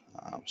sizes,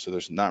 so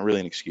there's not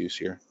really an excuse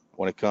here.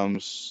 When it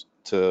comes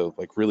to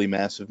like really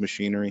massive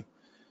machinery,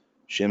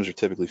 shims are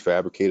typically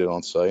fabricated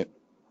on site.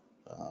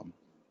 Um,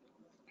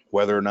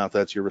 Whether or not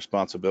that's your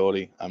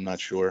responsibility, I'm not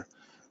sure,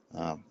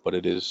 but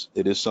it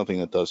is something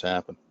that does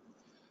happen.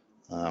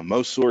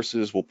 Most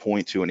sources will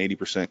point to an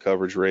 80%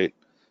 coverage rate,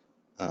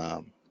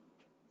 but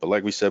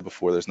like we said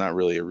before, there's not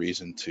really a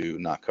reason to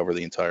not cover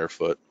the entire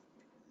foot.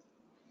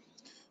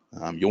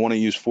 You'll want to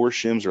use 4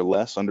 shims or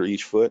less under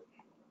each foot.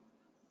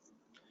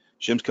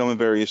 Shims come in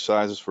various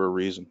sizes for a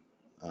reason,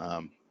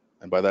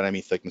 and by that I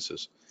mean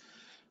thicknesses.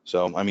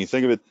 So I mean,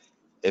 think of it,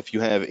 if you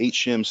have 8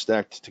 shims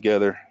stacked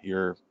together,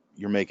 you're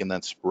making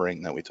that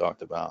spring that we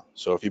talked about.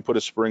 So if you put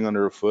a spring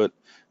under a foot,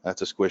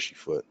 that's a squishy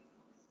foot.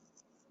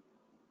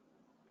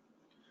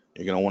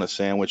 You're going to want to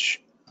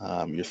sandwich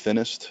your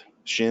thinnest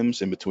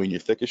shims in between your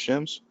thickest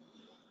shims.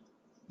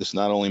 This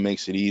not only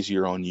makes it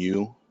easier on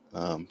you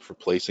for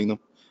placing them,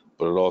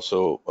 but it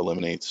also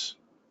eliminates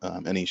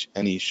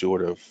any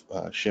sort of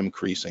shim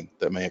creasing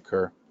that may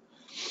occur.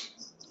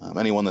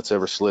 Anyone that's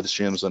ever slid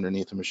shims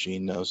underneath a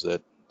machine knows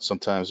that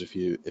sometimes if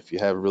you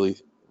have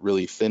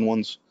really thin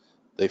ones,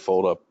 they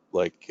fold up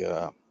like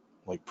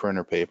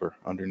printer paper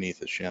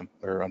underneath a shim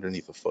or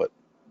underneath a foot.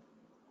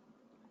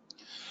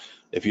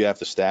 If you have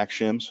to stack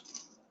shims,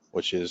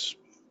 which is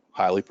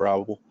highly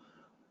probable,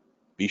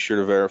 be sure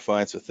to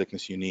verify it's the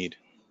thickness you need.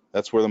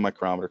 That's where the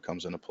micrometer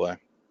comes into play.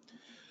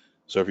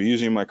 So if you're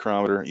using a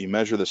micrometer, you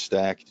measure the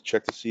stack,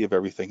 check to see if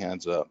everything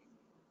adds up.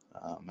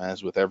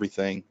 As with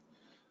everything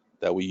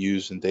that we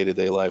use in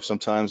day-to-day life,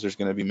 sometimes there's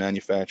going to be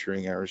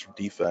manufacturing errors or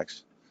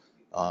defects,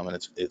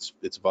 and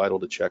it's vital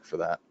to check for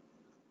that.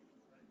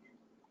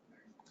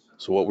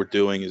 So what we're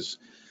doing is,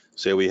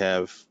 say we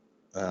have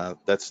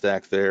that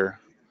stack there,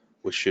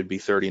 which should be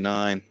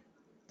 39,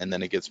 and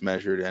then it gets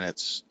measured and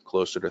it's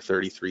closer to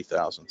 33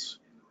 thousandths.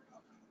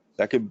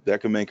 That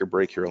could make or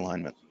break your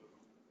alignment.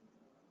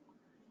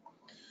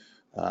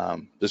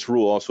 This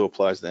rule also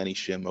applies to any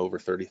shim over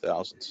 30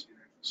 thousandths.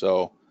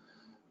 So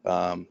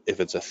if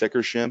it's a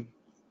thicker shim,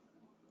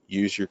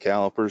 use your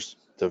calipers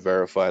to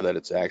verify that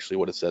it's actually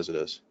what it says it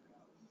is.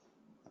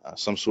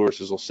 Some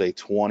sources will say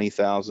 20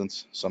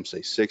 thousandths, some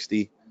say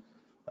 60.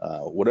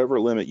 Whatever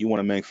limit you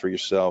want to make for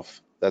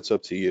yourself, that's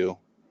up to you.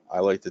 I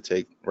like to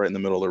take right in the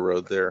middle of the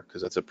road there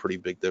because that's a pretty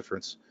big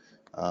difference,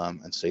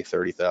 and say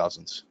 30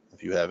 thousandths.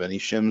 If you have any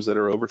shims that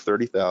are over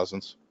 30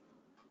 thousandths,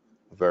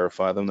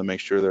 verify them to make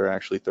sure they're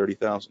actually 30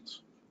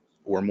 thousandths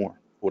or more,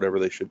 whatever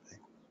they should be.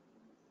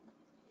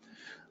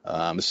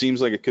 It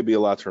seems like it could be a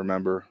lot to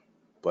remember,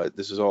 but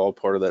this is all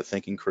part of that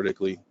thinking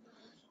critically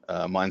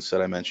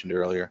mindset I mentioned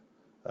earlier.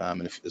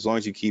 And as long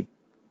as you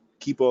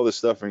keep all this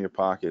stuff in your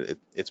pocket,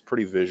 it's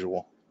pretty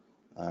visual.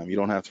 You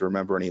don't have to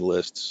remember any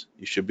lists.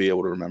 You should be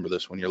able to remember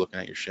this when you're looking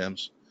at your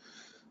shims.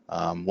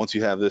 Once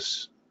you have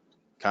this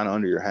kind of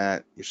under your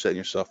hat, you're setting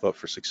yourself up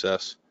for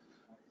success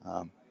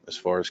as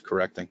far as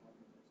correcting.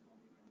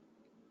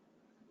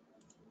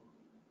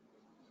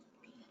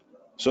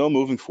 So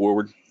moving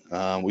forward,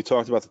 we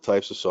talked about the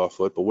types of soft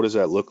foot, but what does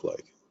that look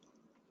like?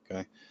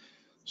 Okay,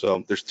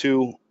 so there's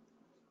two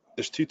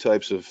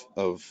types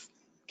of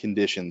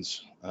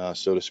conditions,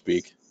 so to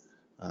speak.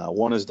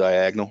 One is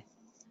diagonal,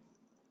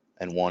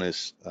 and one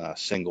is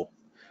single.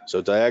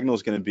 So diagonal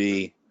is going to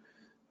be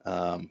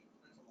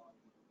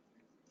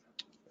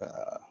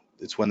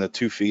it's when the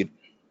 2 feet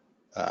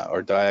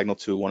are diagonal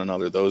to one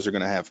another. Those are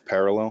going to have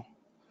parallel.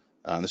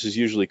 This is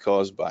usually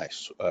caused by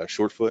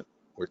short foot,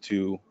 where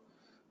two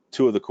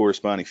of the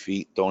corresponding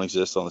feet don't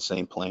exist on the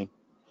same plane.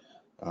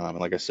 And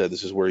like I said,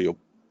 this is where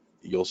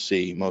you'll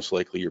see most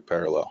likely your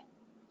parallel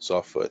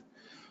soft foot,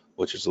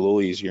 which is a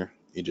little easier.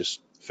 You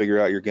just figure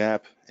out your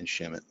gap and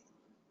shim it.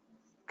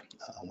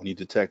 When you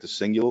detect a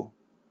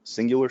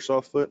singular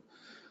soft foot,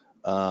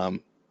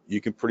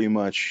 you can pretty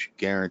much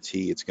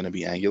guarantee it's going to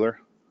be angular.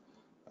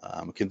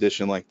 A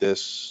condition like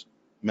this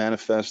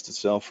manifests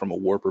itself from a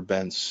warp or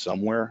bend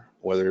somewhere,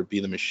 whether it be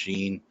the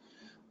machine,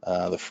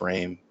 the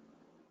frame,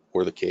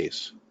 or the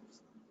case.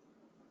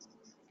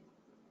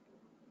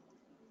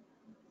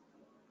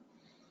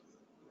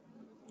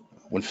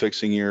 When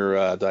fixing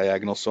your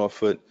diagonal soft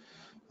foot,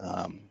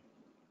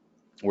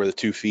 where the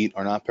 2 feet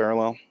are not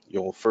parallel,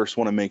 you'll first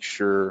want to make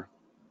sure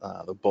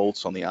the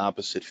bolts on the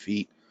opposite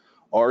feet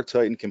are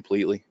tightened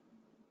completely.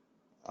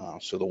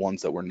 So the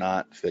ones that we're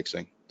not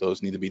fixing,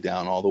 those need to be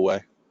down all the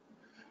way.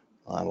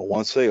 But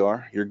once they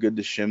are, you're good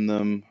to shim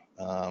them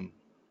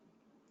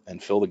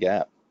and fill the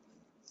gap.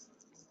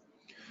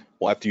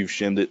 Well, after you've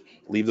shimmed it,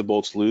 leave the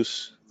bolts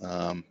loose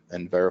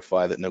and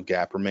verify that no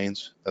gap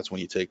remains. That's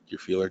when you take your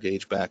feeler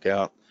gauge back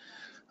out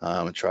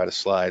and try to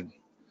slide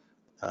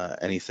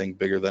anything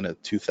bigger than a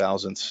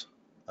 2/1000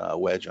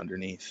 wedge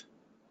underneath.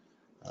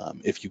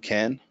 If you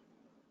can,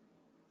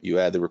 you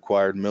add the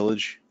required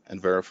millage and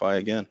verify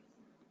again.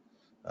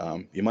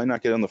 You might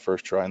not get on the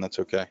first try, and that's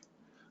okay.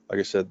 like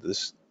I said,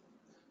 this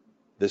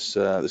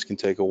can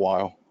take a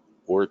while,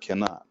 or it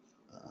cannot.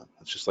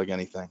 It's just like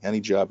anything, any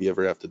job you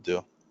ever have to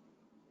do.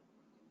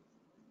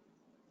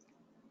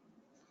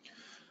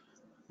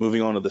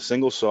 Moving on to the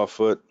single saw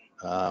foot,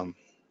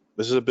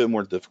 this is a bit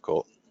more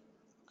difficult.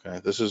 Okay,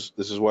 this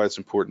is why it's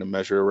important to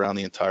measure around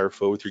the entire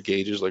foot with your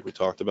gauges, like we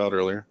talked about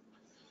earlier.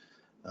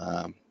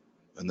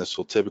 And this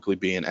will typically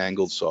be an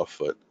angled saw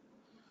foot.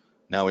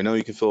 Now we know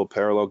you can fill a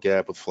parallel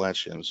gap with flat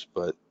shims,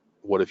 but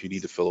what if you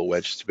need to fill a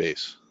wedge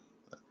space?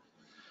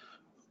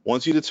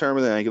 Once you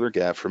determine the angular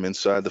gap from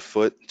inside the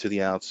foot to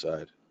the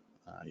outside,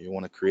 you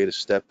want to create a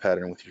step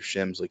pattern with your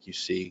shims like you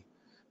see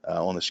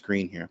on the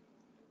screen here.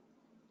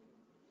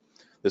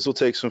 This will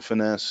take some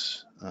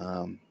finesse.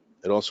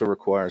 It also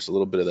requires a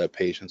little bit of that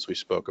patience we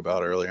spoke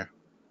about earlier.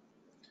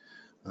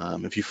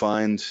 If you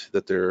find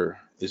that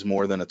there is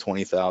more than a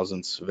 20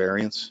 thousandths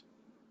variance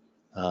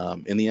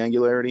in the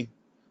angularity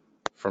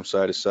from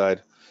side to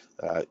side,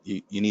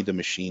 you need to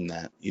machine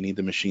that. You need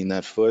to machine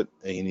that foot,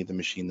 and you need to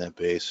machine that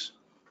base.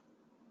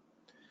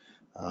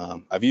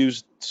 I've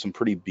used some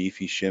pretty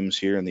beefy shims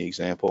here in the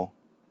example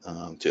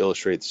to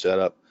illustrate the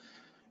setup.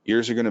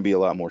 Yours are going to be a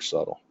lot more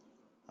subtle.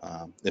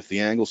 If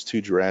the angle's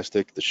too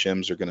drastic, the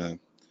shims are going to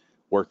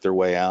work their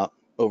way out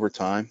over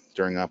time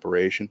during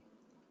operation.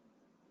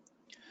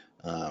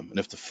 And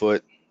if the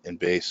foot and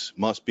base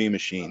must be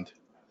machined,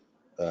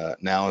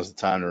 now is the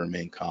time to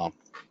remain calm.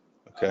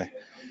 Okay,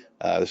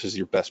 this is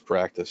your best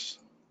practice,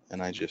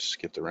 and I just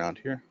skipped around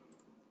here.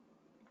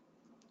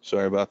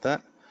 Sorry about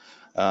that.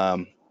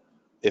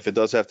 If it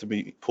does have to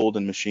be pulled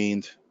and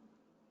machined,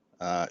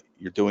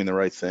 you're doing the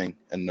right thing,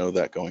 and know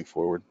that going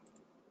forward.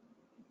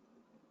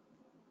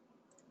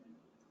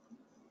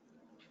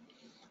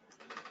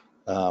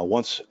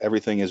 Once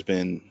everything has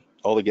been,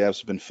 all the gaps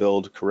have been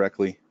filled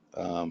correctly,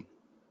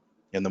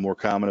 in the more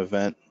common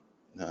event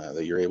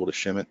that you're able to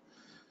shim it,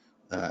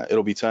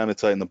 it'll be time to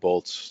tighten the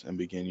bolts and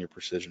begin your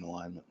precision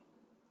alignment.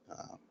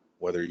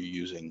 Whether you're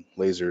using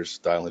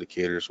lasers, dial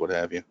indicators, what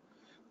have you.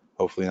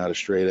 Hopefully not a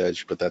straight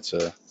edge, but that's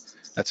a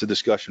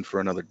discussion for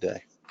another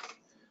day.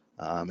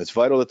 It's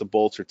vital that the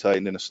bolts are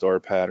tightened in a star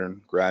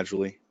pattern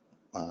gradually,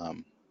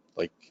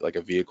 like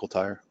a vehicle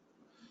tire.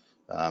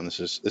 This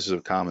is a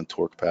common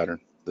torque pattern.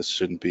 This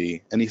shouldn't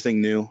be anything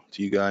new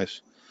to you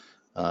guys.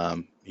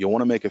 You'll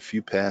want to make a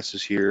few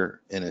passes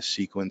here in a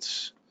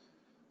sequence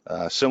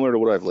similar to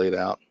what I've laid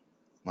out.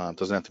 It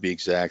doesn't have to be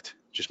exact.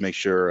 Just make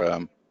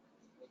sure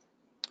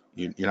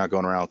you're not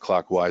going around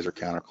clockwise or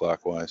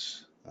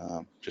counterclockwise,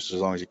 just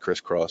as long as you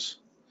crisscross.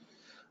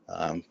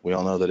 We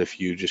all know that if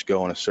you just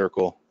go in a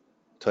circle,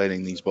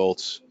 tightening these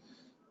bolts,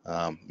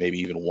 maybe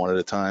even one at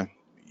a time,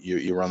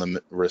 you run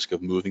the risk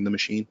of moving the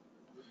machine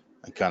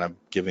and kind of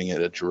giving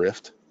it a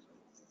drift.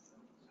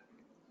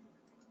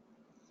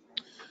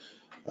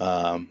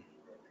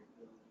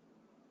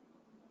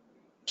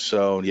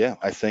 So yeah,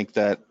 I think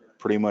that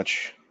pretty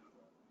much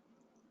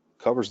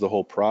covers the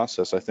whole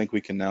process. I think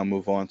we can now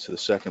move on to the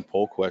second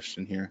poll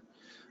question here.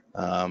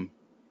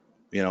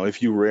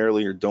 If you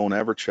rarely or don't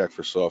ever check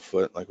for soft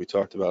foot, like we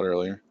talked about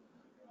earlier,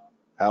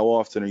 how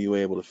often are you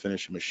able to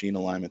finish a machine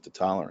alignment to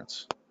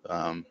tolerance?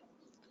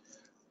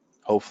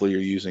 Hopefully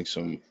you're using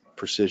some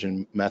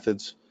precision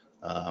methods.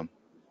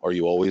 Are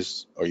you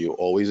always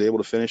able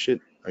to finish it?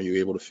 Are you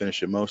able to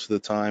finish it most of the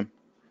time?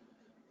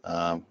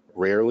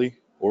 Rarely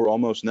or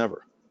almost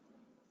never.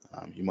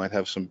 You might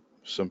have some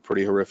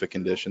pretty horrific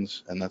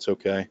conditions, and that's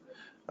okay.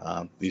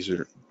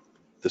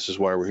 This is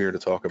why we're here to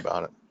talk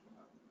about it.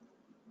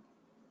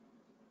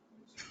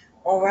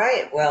 All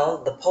right,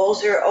 well, the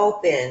polls are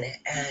open,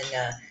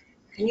 and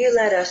can you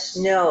let us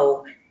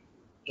know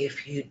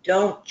if you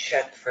don't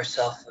check for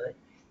soft foot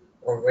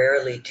or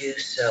rarely do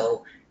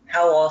so,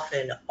 how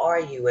often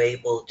are you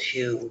able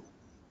to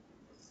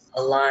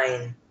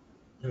align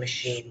the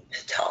machine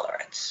to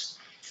tolerance?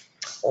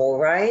 All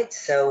right,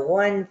 so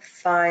one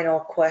final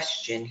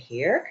question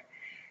here,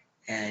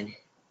 and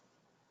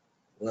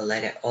we'll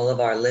let all of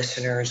our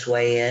listeners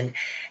weigh in.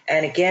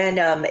 And again,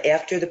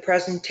 after the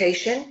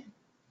presentation,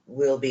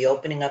 we'll be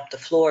opening up the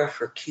floor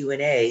for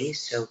Q&A,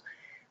 so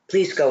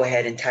please go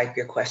ahead and type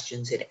your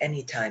questions at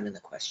any time in the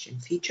question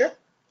feature,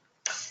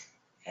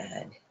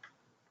 and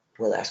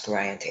we'll ask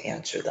Ryan to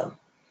answer them.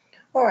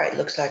 All right,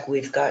 looks like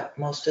we've got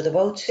most of the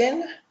votes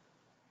in.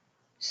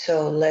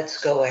 So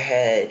let's go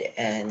ahead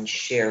and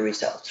share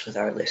results with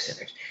our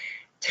listeners.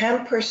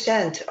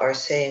 10% are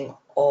saying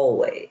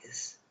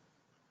always.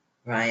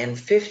 Ryan,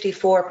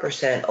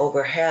 54%,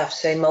 over half,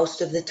 say most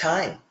of the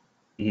time.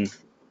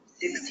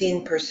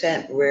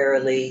 16%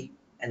 rarely,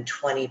 and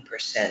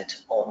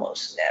 20%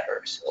 almost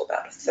never. So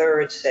about a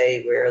third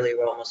say rarely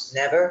or almost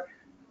never,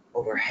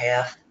 over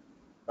half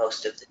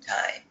most of the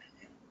time.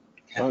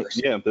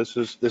 Yeah, this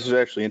is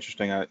actually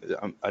interesting. I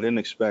didn't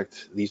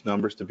expect these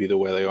numbers to be the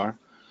way they are,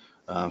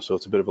 so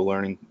it's a bit of a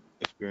learning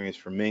experience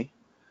for me.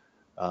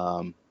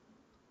 The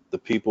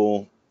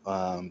people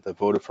that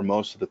voted for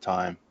most of the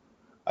time,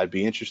 I'd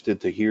be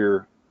interested to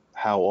hear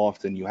how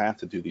often you have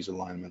to do these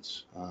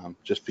alignments,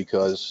 just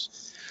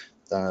because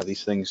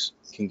these things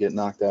can get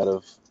knocked out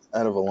of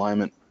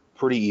alignment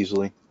pretty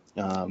easily,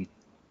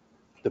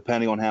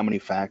 depending on how many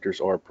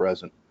factors are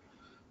present.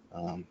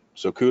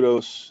 So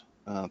kudos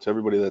to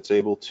everybody that's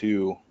able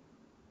to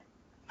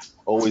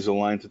always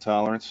align to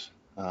tolerance.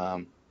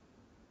 And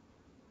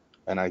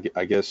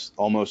I guess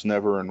almost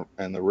never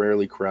in the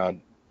rarely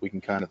crowd, we can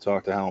kind of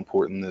talk to how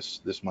important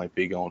this might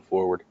be going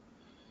forward.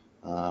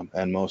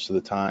 And most of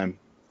the time,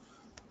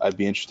 I'd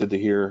be interested to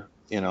hear,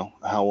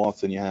 how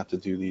often you have to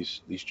do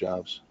these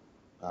jobs,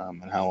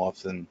 and how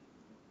often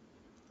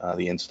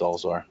the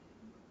installs are.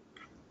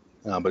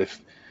 But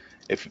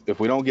if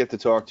we don't get to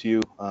talk to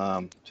you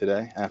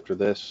today after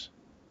this,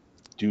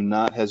 do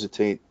not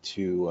hesitate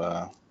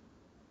to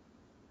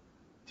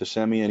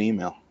send me an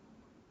email,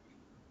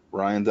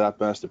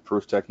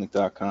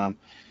 ryan.best@prooftechnic.com.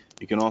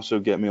 You can also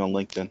get me on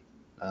LinkedIn.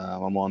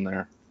 I'm on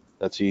there.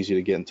 That's easy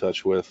to get in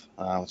touch with.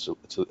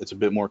 It's a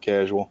bit more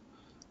casual.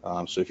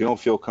 So if you don't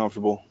feel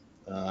comfortable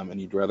and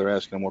you'd rather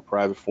ask in a more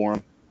private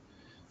forum,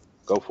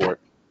 go for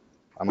it.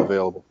 I'm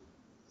available.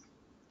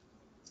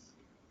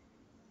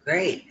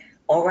 Great.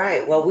 All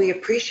right. Well, we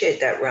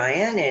appreciate that,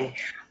 Ryan,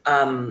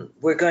 and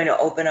we're going to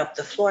open up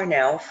the floor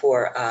now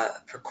for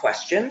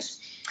questions.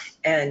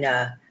 And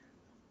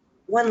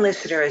one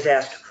listener has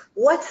asked,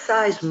 what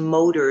size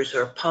motors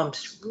or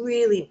pumps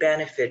really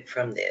benefit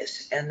from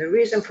this? And the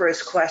reason for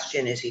his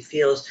question is he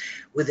feels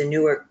with the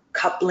newer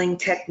coupling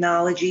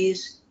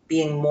technologies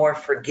being more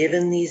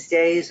forgiven these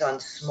days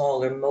on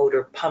smaller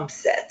motor pump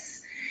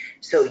sets.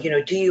 So,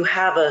 do you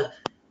have a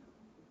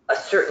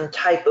certain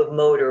type of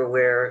motor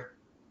where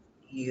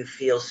you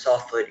feel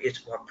softfoot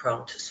is more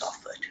prone to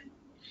softfoot?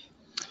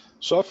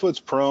 Softfoot's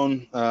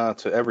prone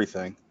to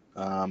everything.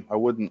 I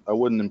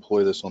wouldn't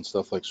employ this on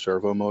stuff like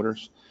servo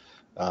motors.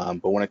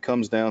 But when it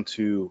comes down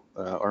to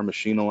our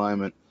machine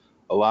alignment,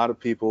 a lot of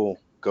people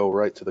go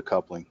right to the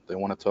coupling. They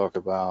want to talk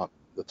about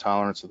the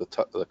tolerance of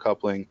the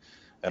coupling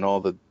and all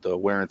the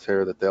wear and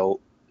tear that they'll,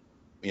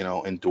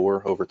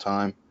 endure over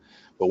time.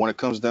 But when it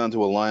comes down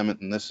to alignment,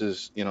 and this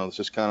is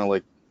kind of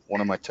like one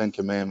of my 10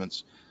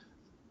 commandments,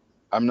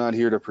 I'm not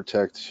here to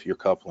protect your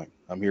coupling.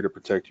 I'm here to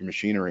protect your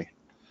machinery.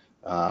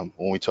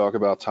 When we talk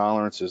about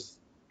tolerances,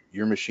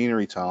 your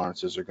machinery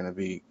tolerances are going to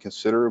be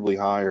considerably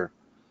higher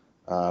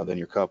than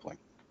your coupling.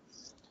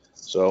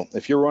 So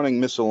if you're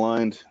running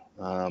misaligned,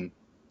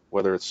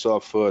 whether it's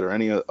soft foot or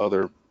any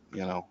other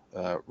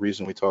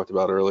reason we talked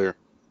about earlier,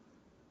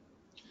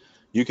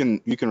 you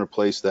can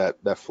replace that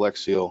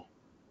flex seal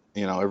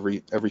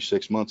every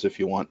 6 months if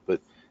you want, but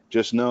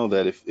just know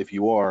that if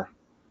you are,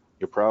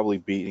 you're probably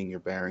beating your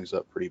bearings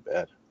up pretty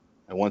bad.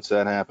 And once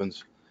that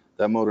happens,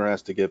 that motor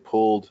has to get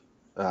pulled.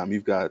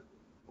 You've got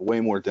way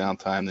more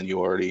downtime than you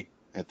already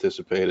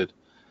anticipated.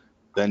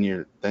 Then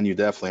you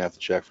definitely have to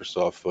check for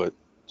soft foot,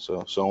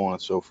 so on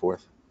and so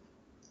forth.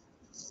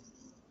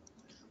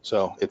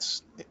 So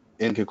it's,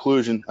 in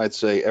conclusion, I'd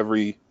say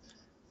every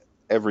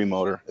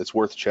motor, it's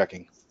worth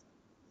checking.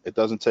 It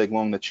doesn't take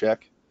long to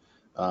check.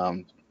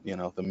 The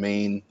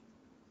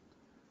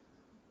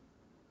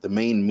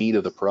main meat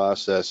of the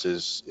process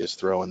is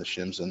throwing the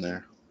shims in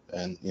there.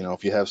 And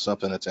if you have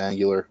something that's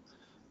angular,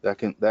 that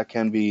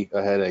can be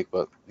a headache,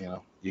 but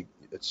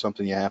it's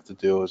something you have to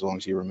do as long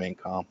as you remain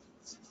calm.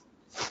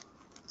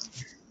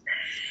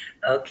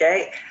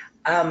 Okay.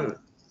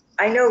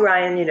 I know,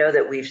 Ryan,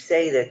 that we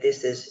say that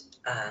this is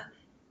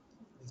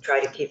try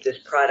to keep this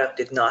product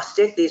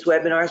agnostic, these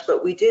webinars,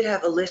 but we did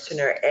have a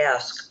listener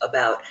ask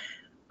about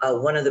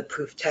one of the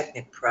Proof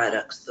Technic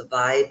products, the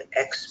Vibe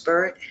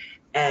Expert,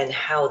 and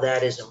how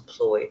that is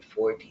employed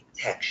for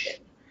detection.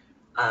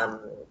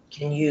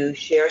 Can you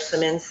share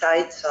some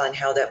insights on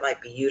how that might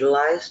be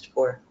utilized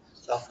for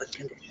softfoot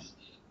condition?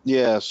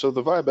 Yeah, so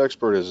the Vibe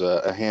Expert is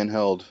a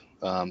handheld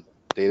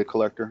data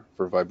collector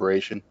for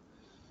vibration.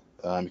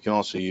 You can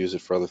also use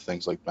it for other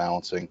things like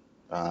balancing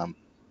and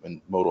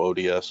modal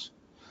ODS.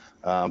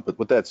 But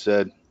with that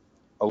said,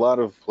 a lot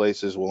of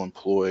places will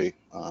employ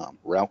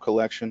route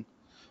collection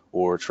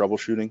or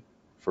troubleshooting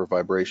for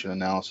vibration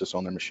analysis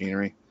on their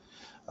machinery.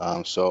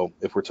 So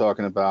if we're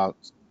talking about,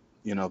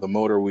 the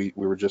motor we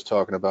were just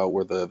talking about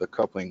where the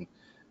coupling,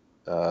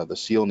 the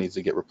seal needs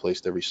to get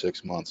replaced every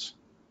 6 months.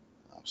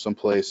 Some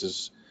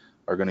places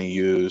are going to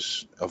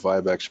use a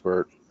Vibe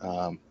Expert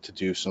to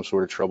do some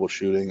sort of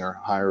troubleshooting or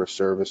hire a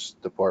service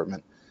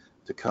department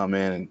to come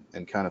in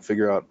and kind of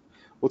figure out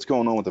what's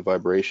going on with the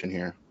vibration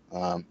here.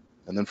 And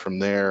then from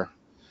there,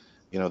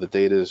 the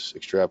data is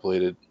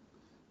extrapolated,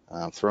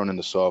 thrown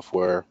into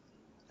software,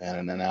 and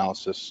an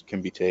analysis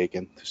can be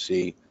taken to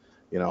see,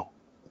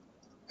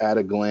 at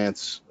a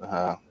glance,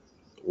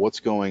 what's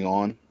going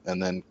on,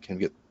 and then can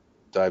get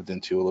dived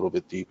into a little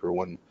bit deeper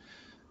when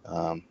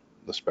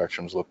the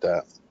spectrum's looked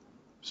at.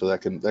 So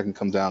that can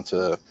come down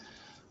to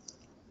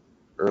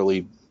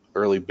early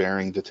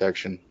bearing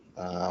detection,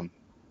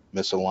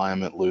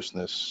 misalignment,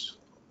 looseness,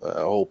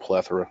 a whole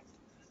plethora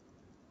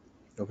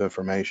of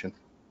information.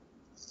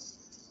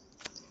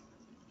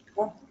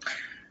 Well,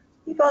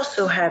 we've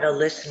also had a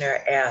listener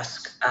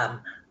ask,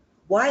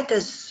 why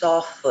does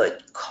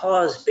softfoot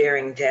cause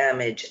bearing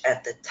damage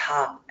at the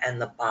top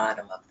and the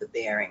bottom of the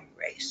bearing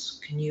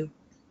race? Can you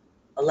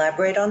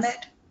elaborate on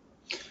that?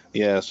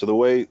 Yeah, so the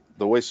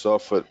way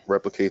soft foot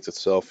replicates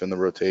itself in the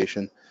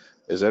rotation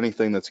is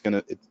anything that's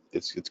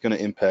it's gonna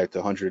impact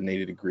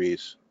 180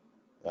 degrees.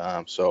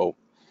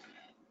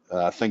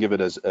 Think of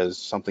it as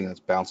something that's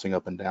bouncing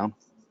up and down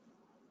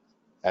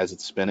as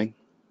it's spinning.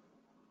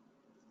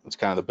 That's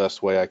kind of the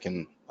best way I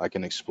can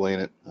explain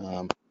it.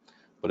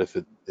 But if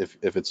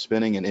it's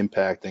spinning and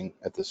impacting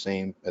at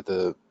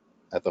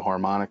the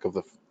harmonic of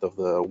the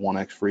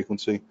 1x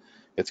frequency,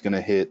 it's going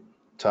to hit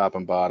top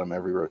and bottom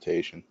every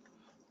rotation,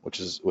 which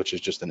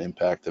is just an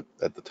impact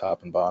at the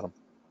top and bottom.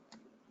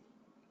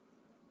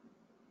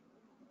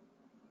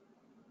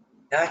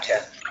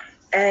 Gotcha.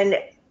 And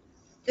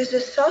does a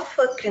soft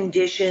foot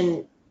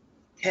condition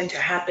tend to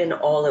happen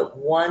all at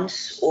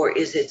once, or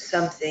is it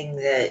something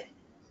that,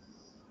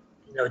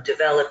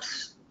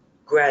 develops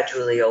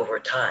gradually over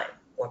time,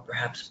 or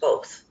perhaps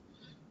both?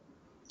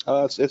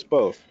 It's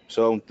both.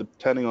 So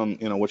depending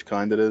on which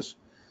kind it is,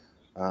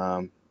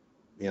 um,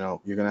 you're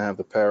going to have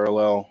the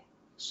parallel,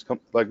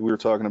 like we were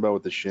talking about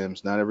with the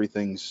shims. Not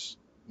everything's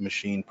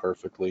machined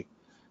perfectly.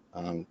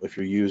 If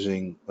you're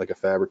using like a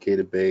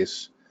fabricated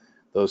base,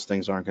 those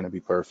things aren't going to be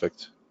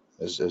perfect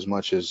as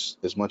much as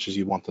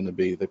you want them to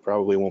be. They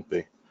probably won't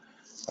be,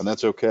 and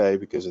that's okay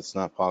because it's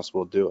not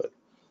possible to do it.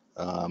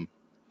 Um,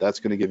 that's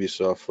going to give you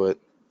soft foot.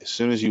 As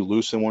soon as you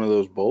loosen one of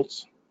those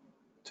bolts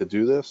to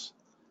do this,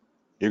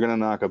 you're going to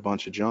knock a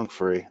bunch of junk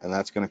free, and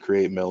that's going to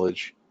create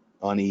millage,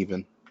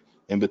 uneven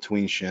in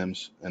between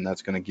shims, and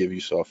that's going to give you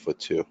soft foot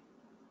too.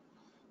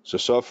 So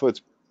soft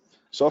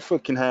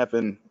foot can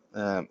happen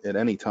at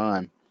any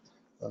time,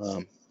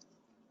 um,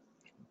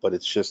 but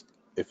it's just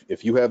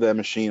if you have that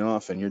machine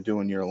off and you're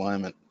doing your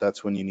alignment,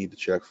 that's when you need to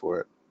check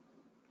for it.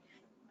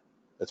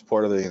 It's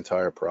part of the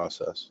entire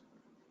process.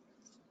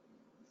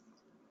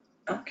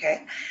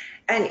 Okay.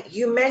 And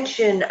you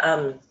mentioned,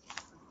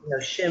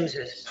 shims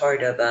as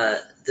part of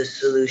the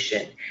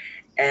solution.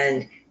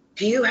 And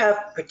do you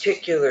have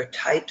particular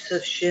types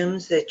of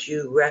shims that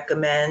you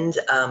recommend?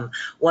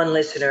 One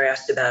listener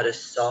asked about a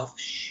soft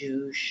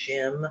shoe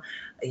shim.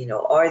 Do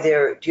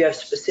you have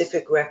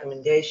specific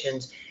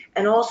recommendations?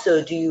 And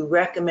also, do you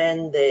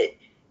recommend that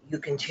you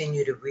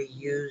continue to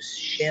reuse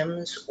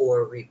shims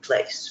or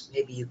replace?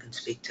 Maybe you can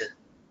speak to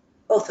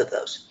both of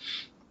those.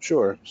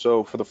 Sure.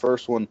 So for the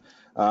first one,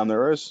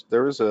 there is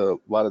a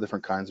lot of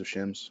different kinds of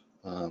shims.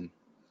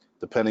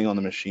 Depending on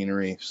the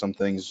machinery, some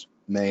things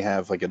may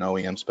have like an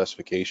OEM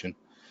specification.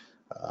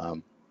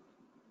 Um,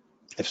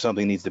 if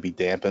something needs to be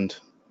dampened,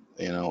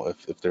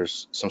 if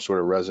there's some sort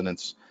of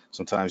resonance,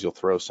 sometimes you'll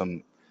throw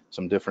some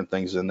different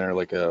things in there,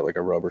 like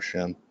a rubber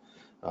shim.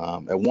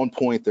 At one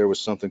point, there was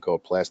something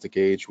called plastic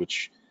age,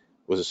 which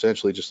was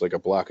essentially just like a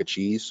block of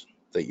cheese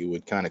that you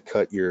would kind of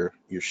cut your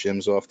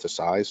shims off to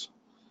size,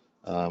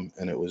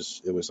 and it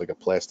was like a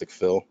plastic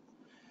fill.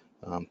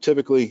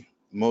 Typically,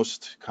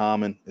 most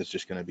common is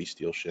just going to be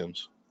steel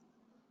shims,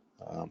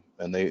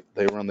 and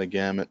they run the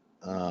gamut.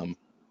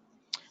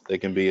 They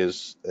can be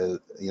as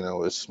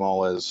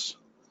small as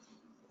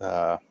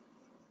uh,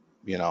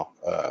 you know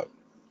uh,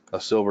 a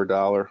silver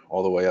dollar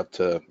all the way up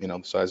to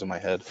the size of my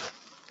head.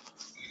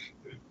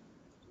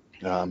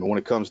 And when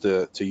it comes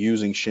to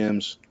using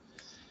shims,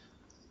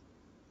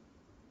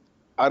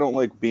 I don't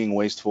like being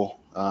wasteful.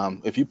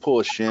 If you pull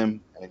a shim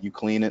and you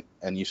clean it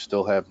and you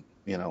still have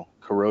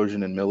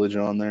corrosion and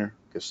millage on there,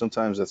 because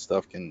sometimes that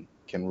stuff can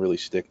really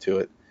stick to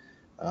it,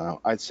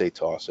 I'd say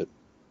toss it,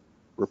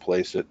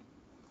 replace it.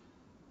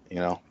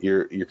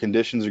 Your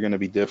conditions are going to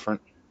be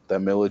different.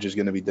 That millage is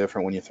going to be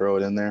different when you throw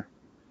it in there,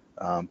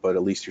 but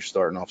at least you're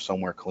starting off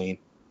somewhere clean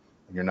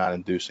and you're not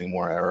inducing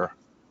more error.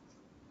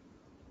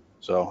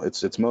 So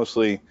it's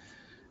mostly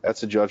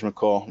that's a judgment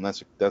call,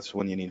 and that's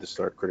when you need to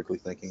start critically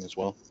thinking as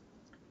well.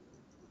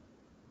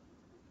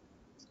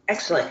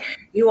 Excellent.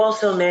 You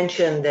also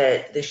mentioned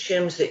that the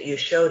shims that you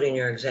showed in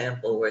your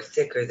example were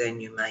thicker than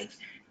you might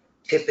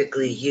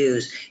typically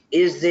use.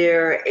 Is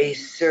there a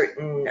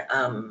certain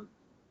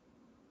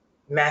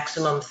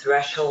maximum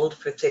threshold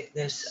for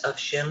thickness of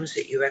shims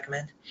that you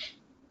recommend?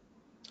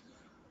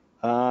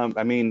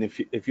 I mean,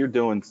 if you're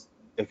doing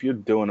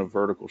a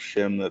vertical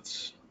shim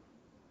that's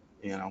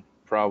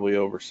probably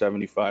over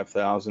 75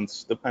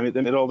 thousandths. I mean,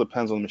 then it all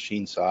depends on the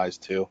machine size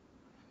too.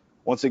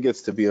 Once it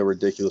gets to be a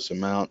ridiculous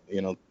amount,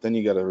 then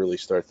you got to really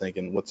start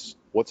thinking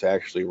what's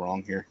actually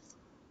wrong here.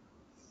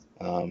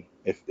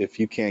 If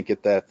you can't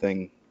get that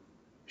thing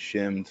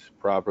shimmed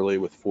properly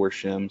with four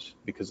shims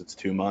because it's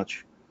too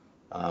much,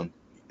 um,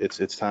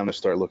 it's time to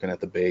start looking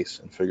at the base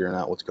and figuring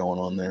out what's going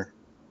on there.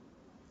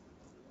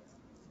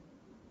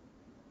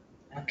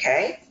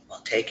 Okay,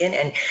 well taken.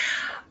 And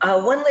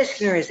one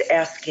listener is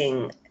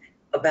asking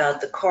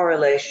about the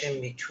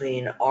correlation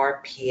between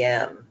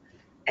RPM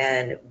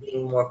and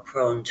being more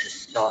prone to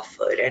soft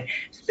foot, and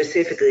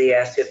specifically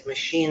asked if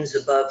machines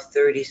above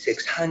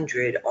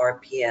 3,600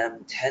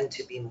 RPM tend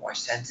to be more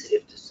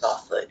sensitive to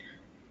soft foot.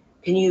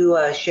 Can you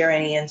share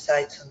any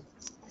insights on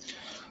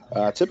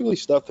that? Typically,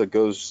 stuff that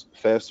goes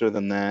faster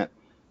than that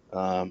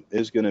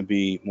is going to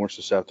be more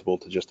susceptible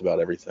to just about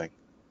everything.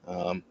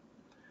 Um,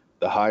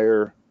 the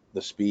higher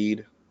the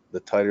speed, the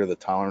tighter the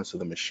tolerance of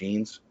the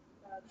machines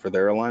for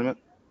their alignment.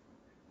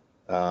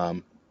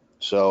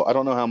 So I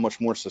don't know how much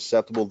more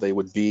susceptible they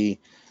would be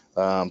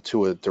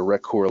to a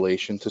direct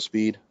correlation to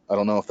speed. I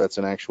don't know if that's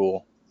I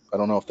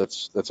don't know if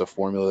that's a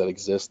formula that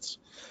exists.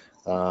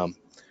 Um,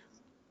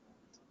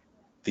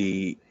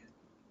 the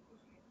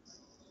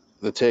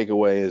the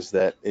takeaway is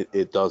that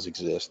it does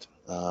exist.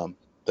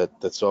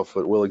 That soft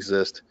foot will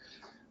exist,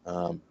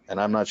 and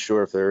I'm not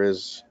sure if there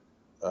is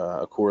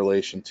a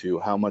correlation to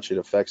how much it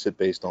affects it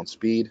based on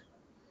speed.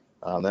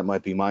 That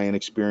might be my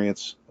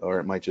inexperience, or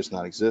it might just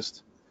not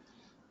exist.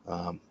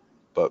 Um,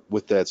 but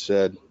with that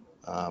said,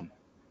 um,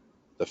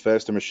 the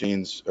faster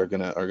machines are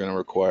gonna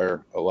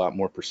require a lot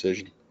more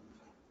precision,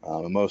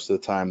 and most of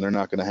the time they're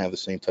not gonna have the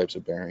same types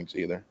of bearings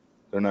either.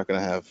 They're not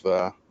gonna have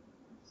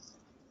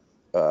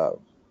uh,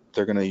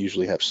 they're gonna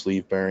usually have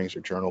sleeve bearings or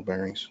journal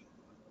bearings,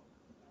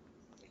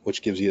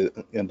 which gives you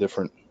a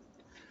different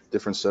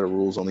set of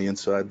rules on the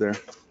inside there.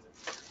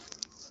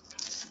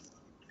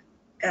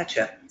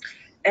 Gotcha.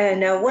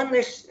 And now one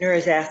listener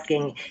is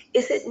asking,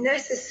 is it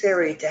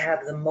necessary to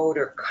have the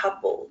motor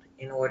coupled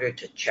in order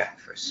to check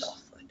for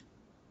soft foot?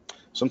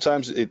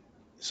 Sometimes it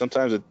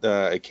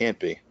can't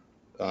be.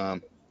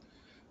 Um,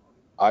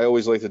 I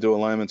always like to do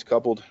alignments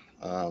coupled,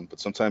 but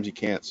sometimes you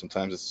can't.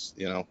 Sometimes it's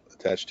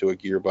attached to a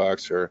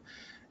gearbox, or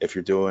if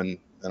you're doing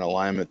an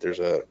alignment, there's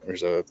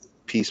a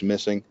piece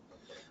missing.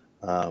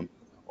 Um,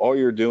 all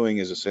you're doing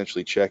is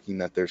essentially checking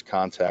that there's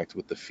contact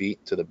with the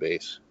feet to the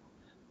base.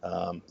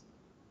 Um,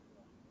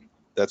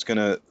 that's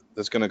gonna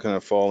kind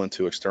of fall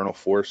into external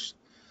force.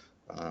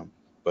 Um,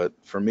 but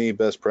for me,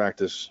 best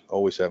practice,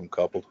 always have them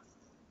coupled.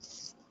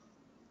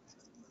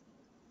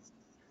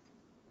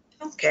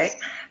 Okay.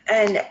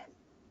 And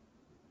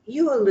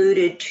you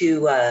alluded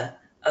to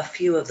a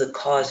few of the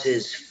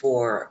causes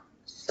for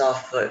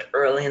soft foot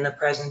early in the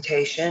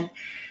presentation,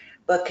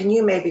 but can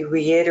you maybe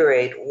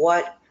reiterate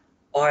what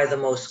are the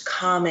most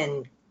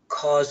common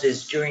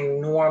causes during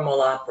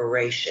normal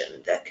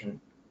operation that can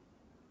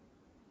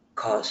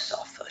cause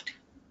soft foot?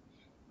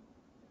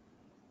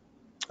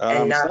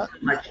 And It's not not. so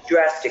much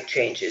drastic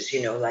changes,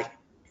 like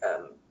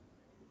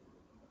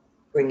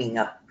bringing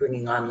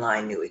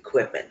online new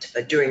equipment,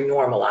 but during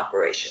normal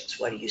operations,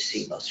 what do you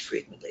see most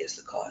frequently as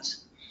the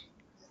cause?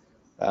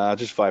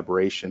 Just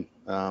vibration.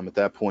 At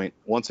that point,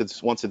 once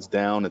it's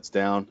down, it's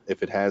down.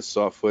 If it has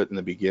soft foot in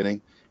the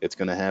beginning, it's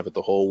going to have it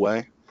the whole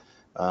way.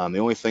 The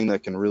only thing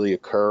that can really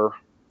occur,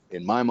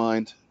 in my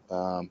mind,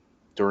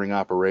 during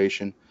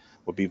operation,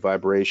 would be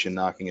vibration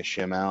knocking a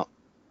shim out.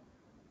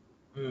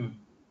 Hmm.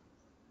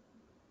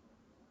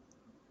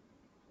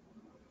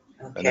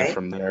 And then Okay,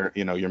 from there,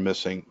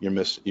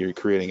 you're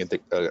creating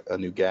a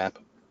new gap.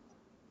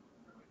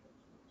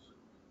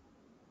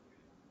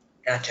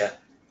 gotcha.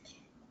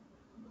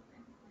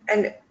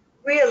 And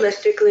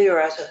realistically,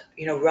 or as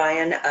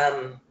Ryan,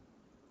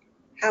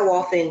 how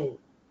often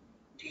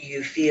do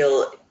you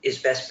feel is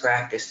best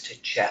practice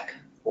to check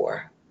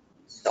for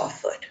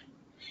soft foot?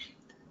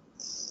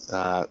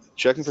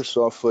 Checking for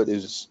soft foot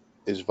is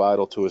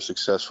vital to a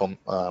successful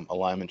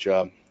alignment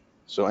job.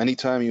 So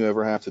anytime you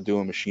ever have to do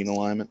a machine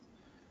alignment,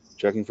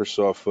 checking for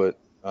soft foot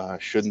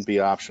shouldn't be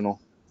optional.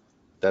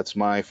 That's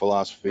my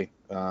philosophy.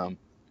 I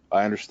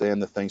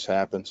understand that things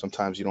happen.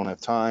 Sometimes you don't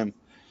have time.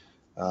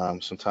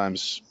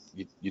 Sometimes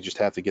you just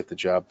have to get the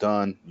job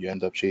done. You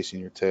end up chasing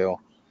your tail.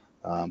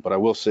 But I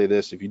will say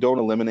this, if you don't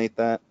eliminate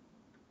that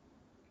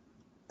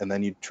and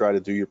then you try to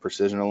do your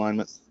precision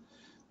alignment,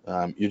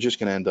 you're just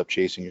going to end up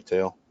chasing your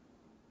tail,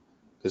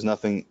 because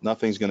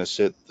nothing's going to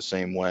sit the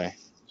same way.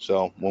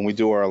 So when we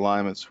do our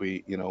alignments,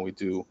 we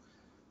do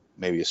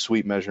maybe a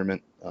sweep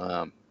measurement,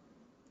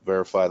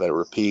 verify that it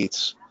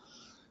repeats.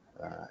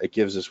 It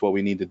gives us what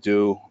we need to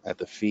do at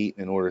the feet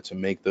in order to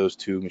make those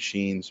two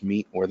machines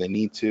meet where they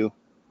need to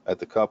at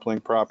the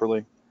coupling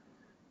properly.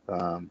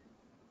 Um,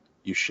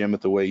 you shim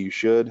it the way you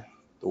should,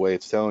 the way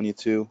it's telling you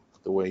to,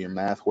 the way your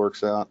math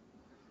works out,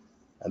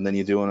 and then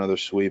you do another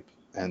sweep,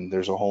 and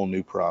there's a whole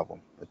new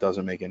problem. It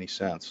doesn't make any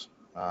sense.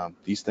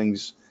 These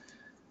things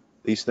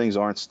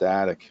aren't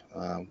static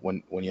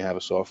when you have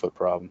a soft foot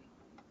problem.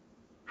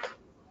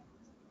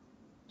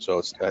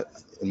 So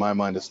in my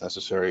mind, it's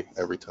necessary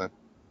every time.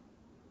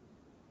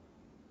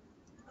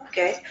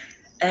 Okay.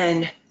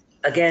 And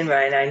again,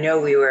 Ryan, I know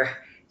we were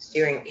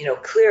steering,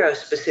 clear of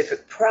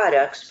specific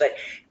products, but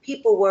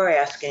people were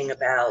asking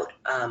about,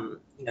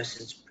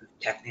 since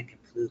Technic and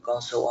Fluke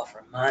also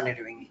offer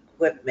monitoring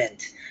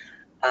equipment.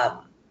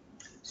 Um,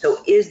 so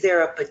is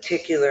there a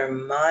particular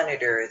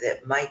monitor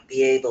that might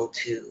be able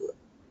to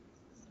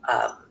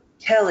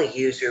tell a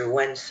user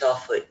when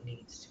soft foot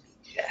needs to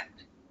be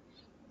checked?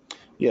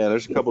 Yeah,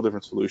 there's a couple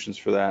different solutions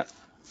for that.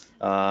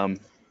 Um,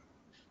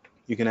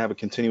 you can have a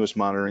continuous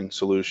monitoring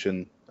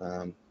solution,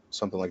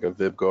 something like a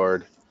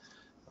VibGuard.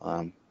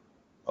 Um,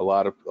 a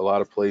lot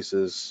of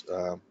places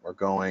are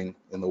going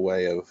in the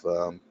way of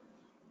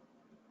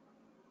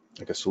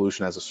like a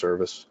solution as a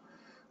service,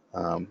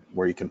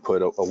 where you can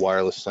put a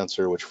wireless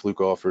sensor, which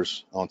Fluke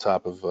offers, on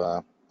top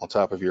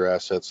of your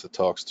assets, that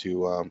talks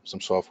to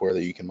some software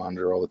that you can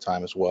monitor all the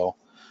time as well.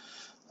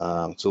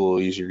 It's a little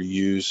easier to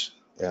use.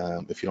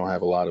 If you don't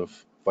have a lot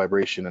of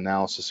vibration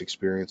analysis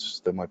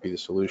experience, that might be the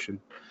solution.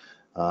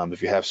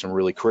 If you have some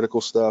really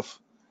critical stuff,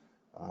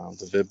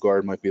 the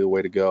VibGuard might be the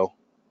way to go,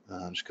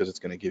 just because it's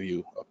going to give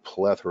you a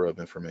plethora of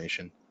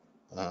information,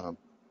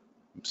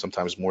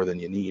 sometimes more than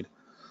you need.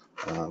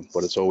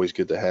 But it's always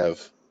good to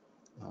have.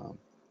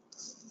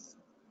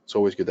 It's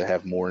always good to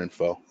have more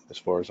info, as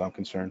far as I'm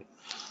concerned.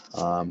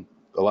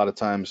 A lot of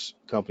times,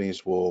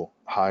 companies will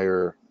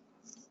hire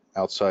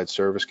outside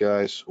service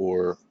guys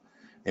or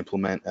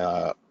implement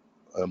a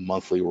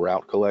monthly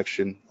route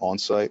collection on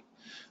site.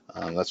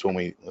 That's when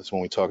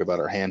we talk about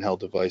our handheld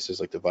devices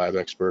like the Vibe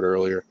Expert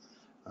earlier.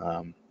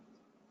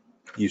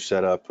 You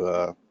set up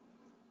a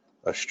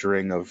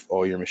string of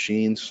all your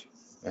machines,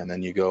 and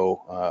then you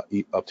go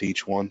up to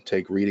each one,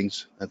 take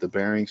readings at the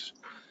bearings,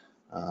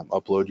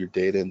 upload your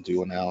data, and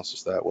do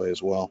analysis that way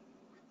as well.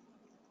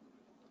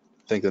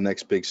 I think the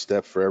next big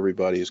step for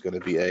everybody is going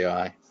to be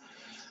AI.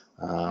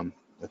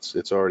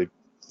 It's already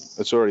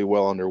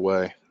well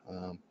underway,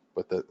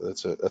 but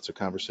that's a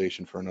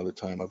conversation for another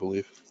time, I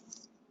believe.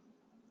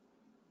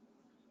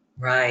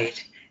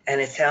 Right. And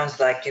it sounds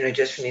like,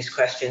 just from these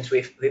questions,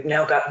 we've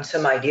now gotten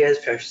some ideas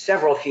for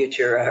several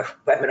future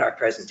webinar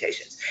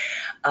presentations.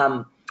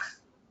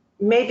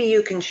 Maybe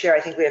you can share, I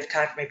think we have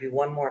time for maybe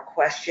one more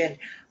question.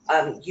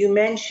 You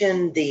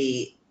mentioned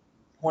the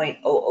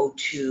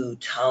 0.002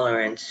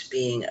 tolerance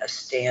being a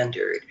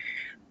standard.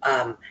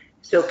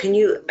 So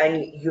you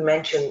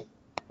mentioned,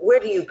 where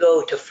do you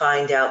go to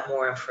find out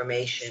more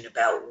information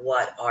about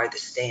what are the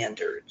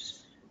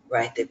standards,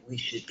 right, that we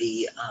should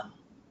be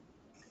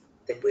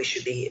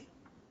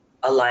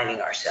aligning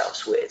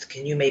ourselves with?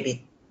 Can you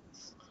maybe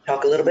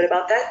talk a little bit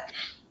about that?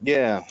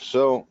 Yeah,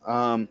 so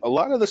a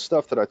lot of the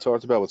stuff that I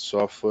talked about with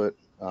Softfoot,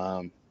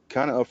 kind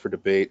of up for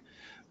debate.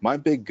 My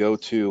big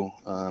go-to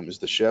is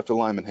the Shaft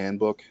Alignment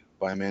Handbook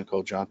by a man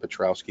called John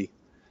Petrowski,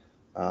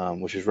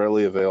 which is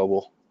readily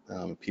available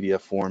in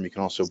PDF form. You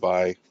can also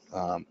buy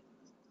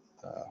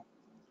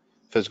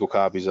physical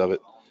copies of it.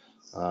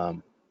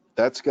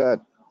 That's got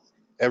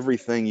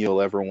everything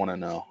you'll ever want to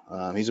know.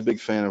 He's a big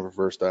fan of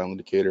reverse dial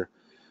indicator,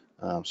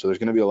 so there's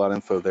going to be a lot of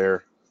info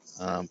there.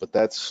 But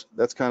that's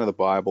kind of the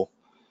Bible.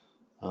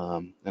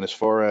 And as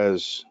far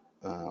as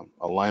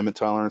alignment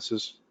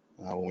tolerances,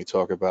 when we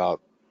talk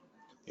about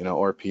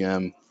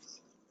RPM,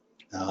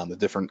 the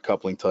different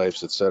coupling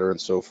types, et cetera,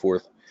 and so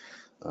forth,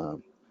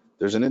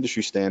 there's an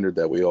industry standard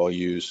that we all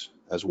use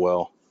as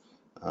well.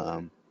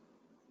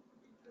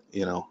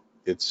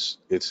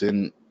 It's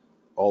in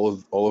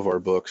all of our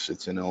books.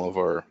 It's in all of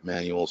our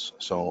manuals.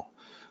 So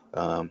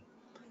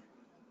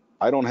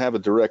I don't have a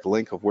direct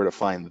link of where to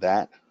find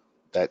that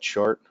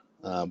chart.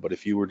 But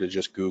if you were to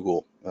just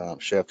Google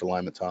shaft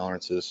alignment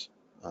tolerances,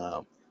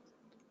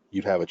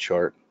 you'd have a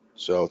chart.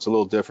 So it's a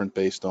little different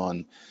based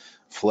on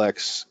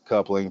flex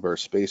coupling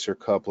versus spacer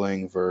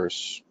coupling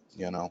versus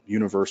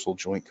universal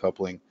joint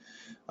coupling,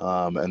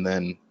 and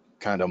then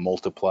kind of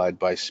multiplied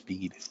by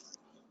speed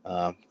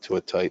to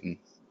a Titan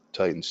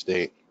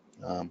state.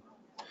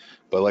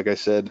 But like I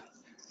said,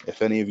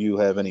 if any of you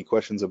have any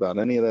questions about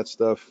any of that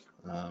stuff,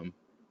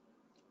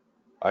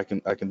 I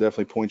can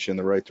definitely point you in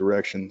the right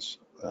directions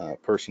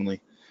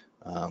personally.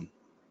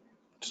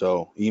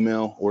 So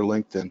email or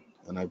LinkedIn,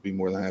 and I'd be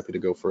more than happy to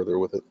go further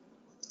with it.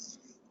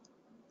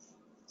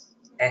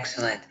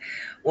 Excellent.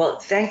 Well,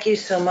 thank you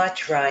so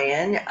much,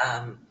 Ryan.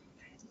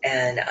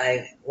 And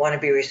I want to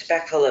be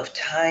respectful of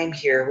time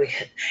here.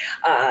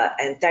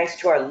 And thanks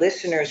to our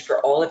listeners for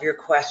all of your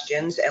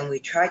questions. And we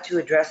tried to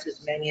address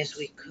as many as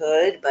we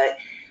could, but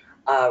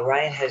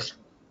Ryan has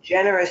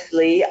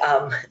generously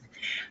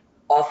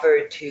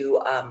offered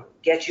to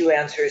get you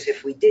answers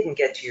if we didn't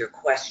get to your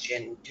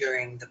question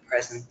during the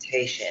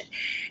presentation.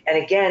 And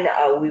again,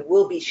 we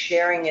will be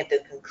sharing at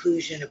the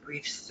conclusion a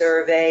brief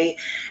survey.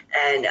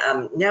 And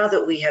now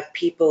that we have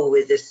people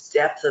with this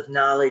depth of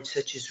knowledge,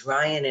 such as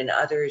Ryan and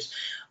others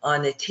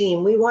on the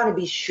team, we want to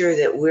be sure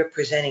that we're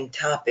presenting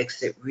topics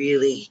that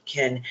really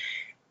can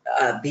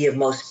be of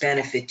most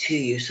benefit to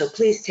you. So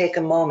please take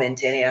a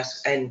moment and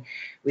ask and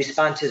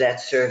respond to that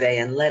survey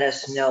and let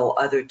us know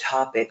other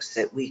topics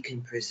that we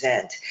can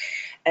present.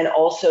 And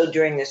also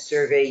during the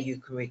survey, you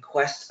can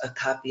request a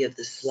copy of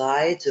the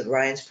slides of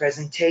Ryan's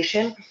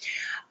presentation.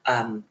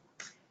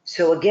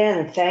 So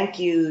again, thank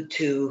you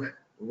to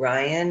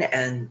Ryan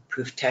and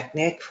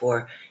Prüftechnik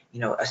for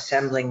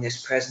assembling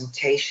this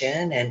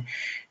presentation, and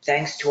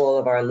thanks to all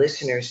of our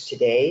listeners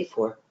today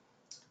for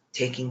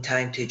taking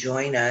time to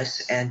join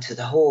us, and to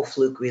the whole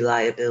Fluke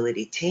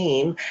Reliability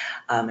team.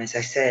 As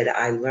I said,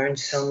 I learned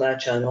so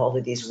much on all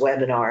of these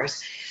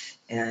webinars,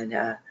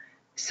 and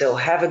so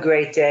have a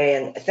great day,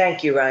 and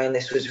thank you, Ryan.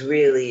 This was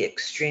really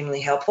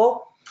extremely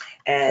helpful,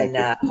 and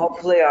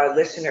hopefully our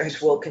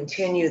listeners will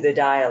continue the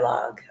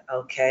dialogue,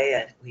 okay?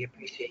 And we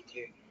appreciate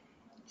you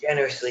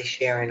generously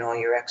sharing all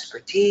your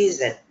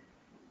expertise, and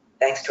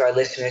thanks to our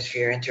listeners for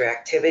your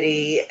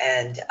interactivity,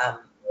 and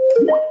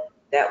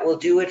that will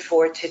do it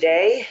for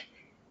today.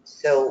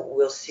 So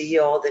we'll see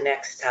you all the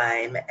next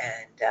time,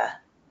 and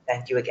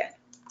thank you again.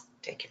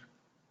 Take care.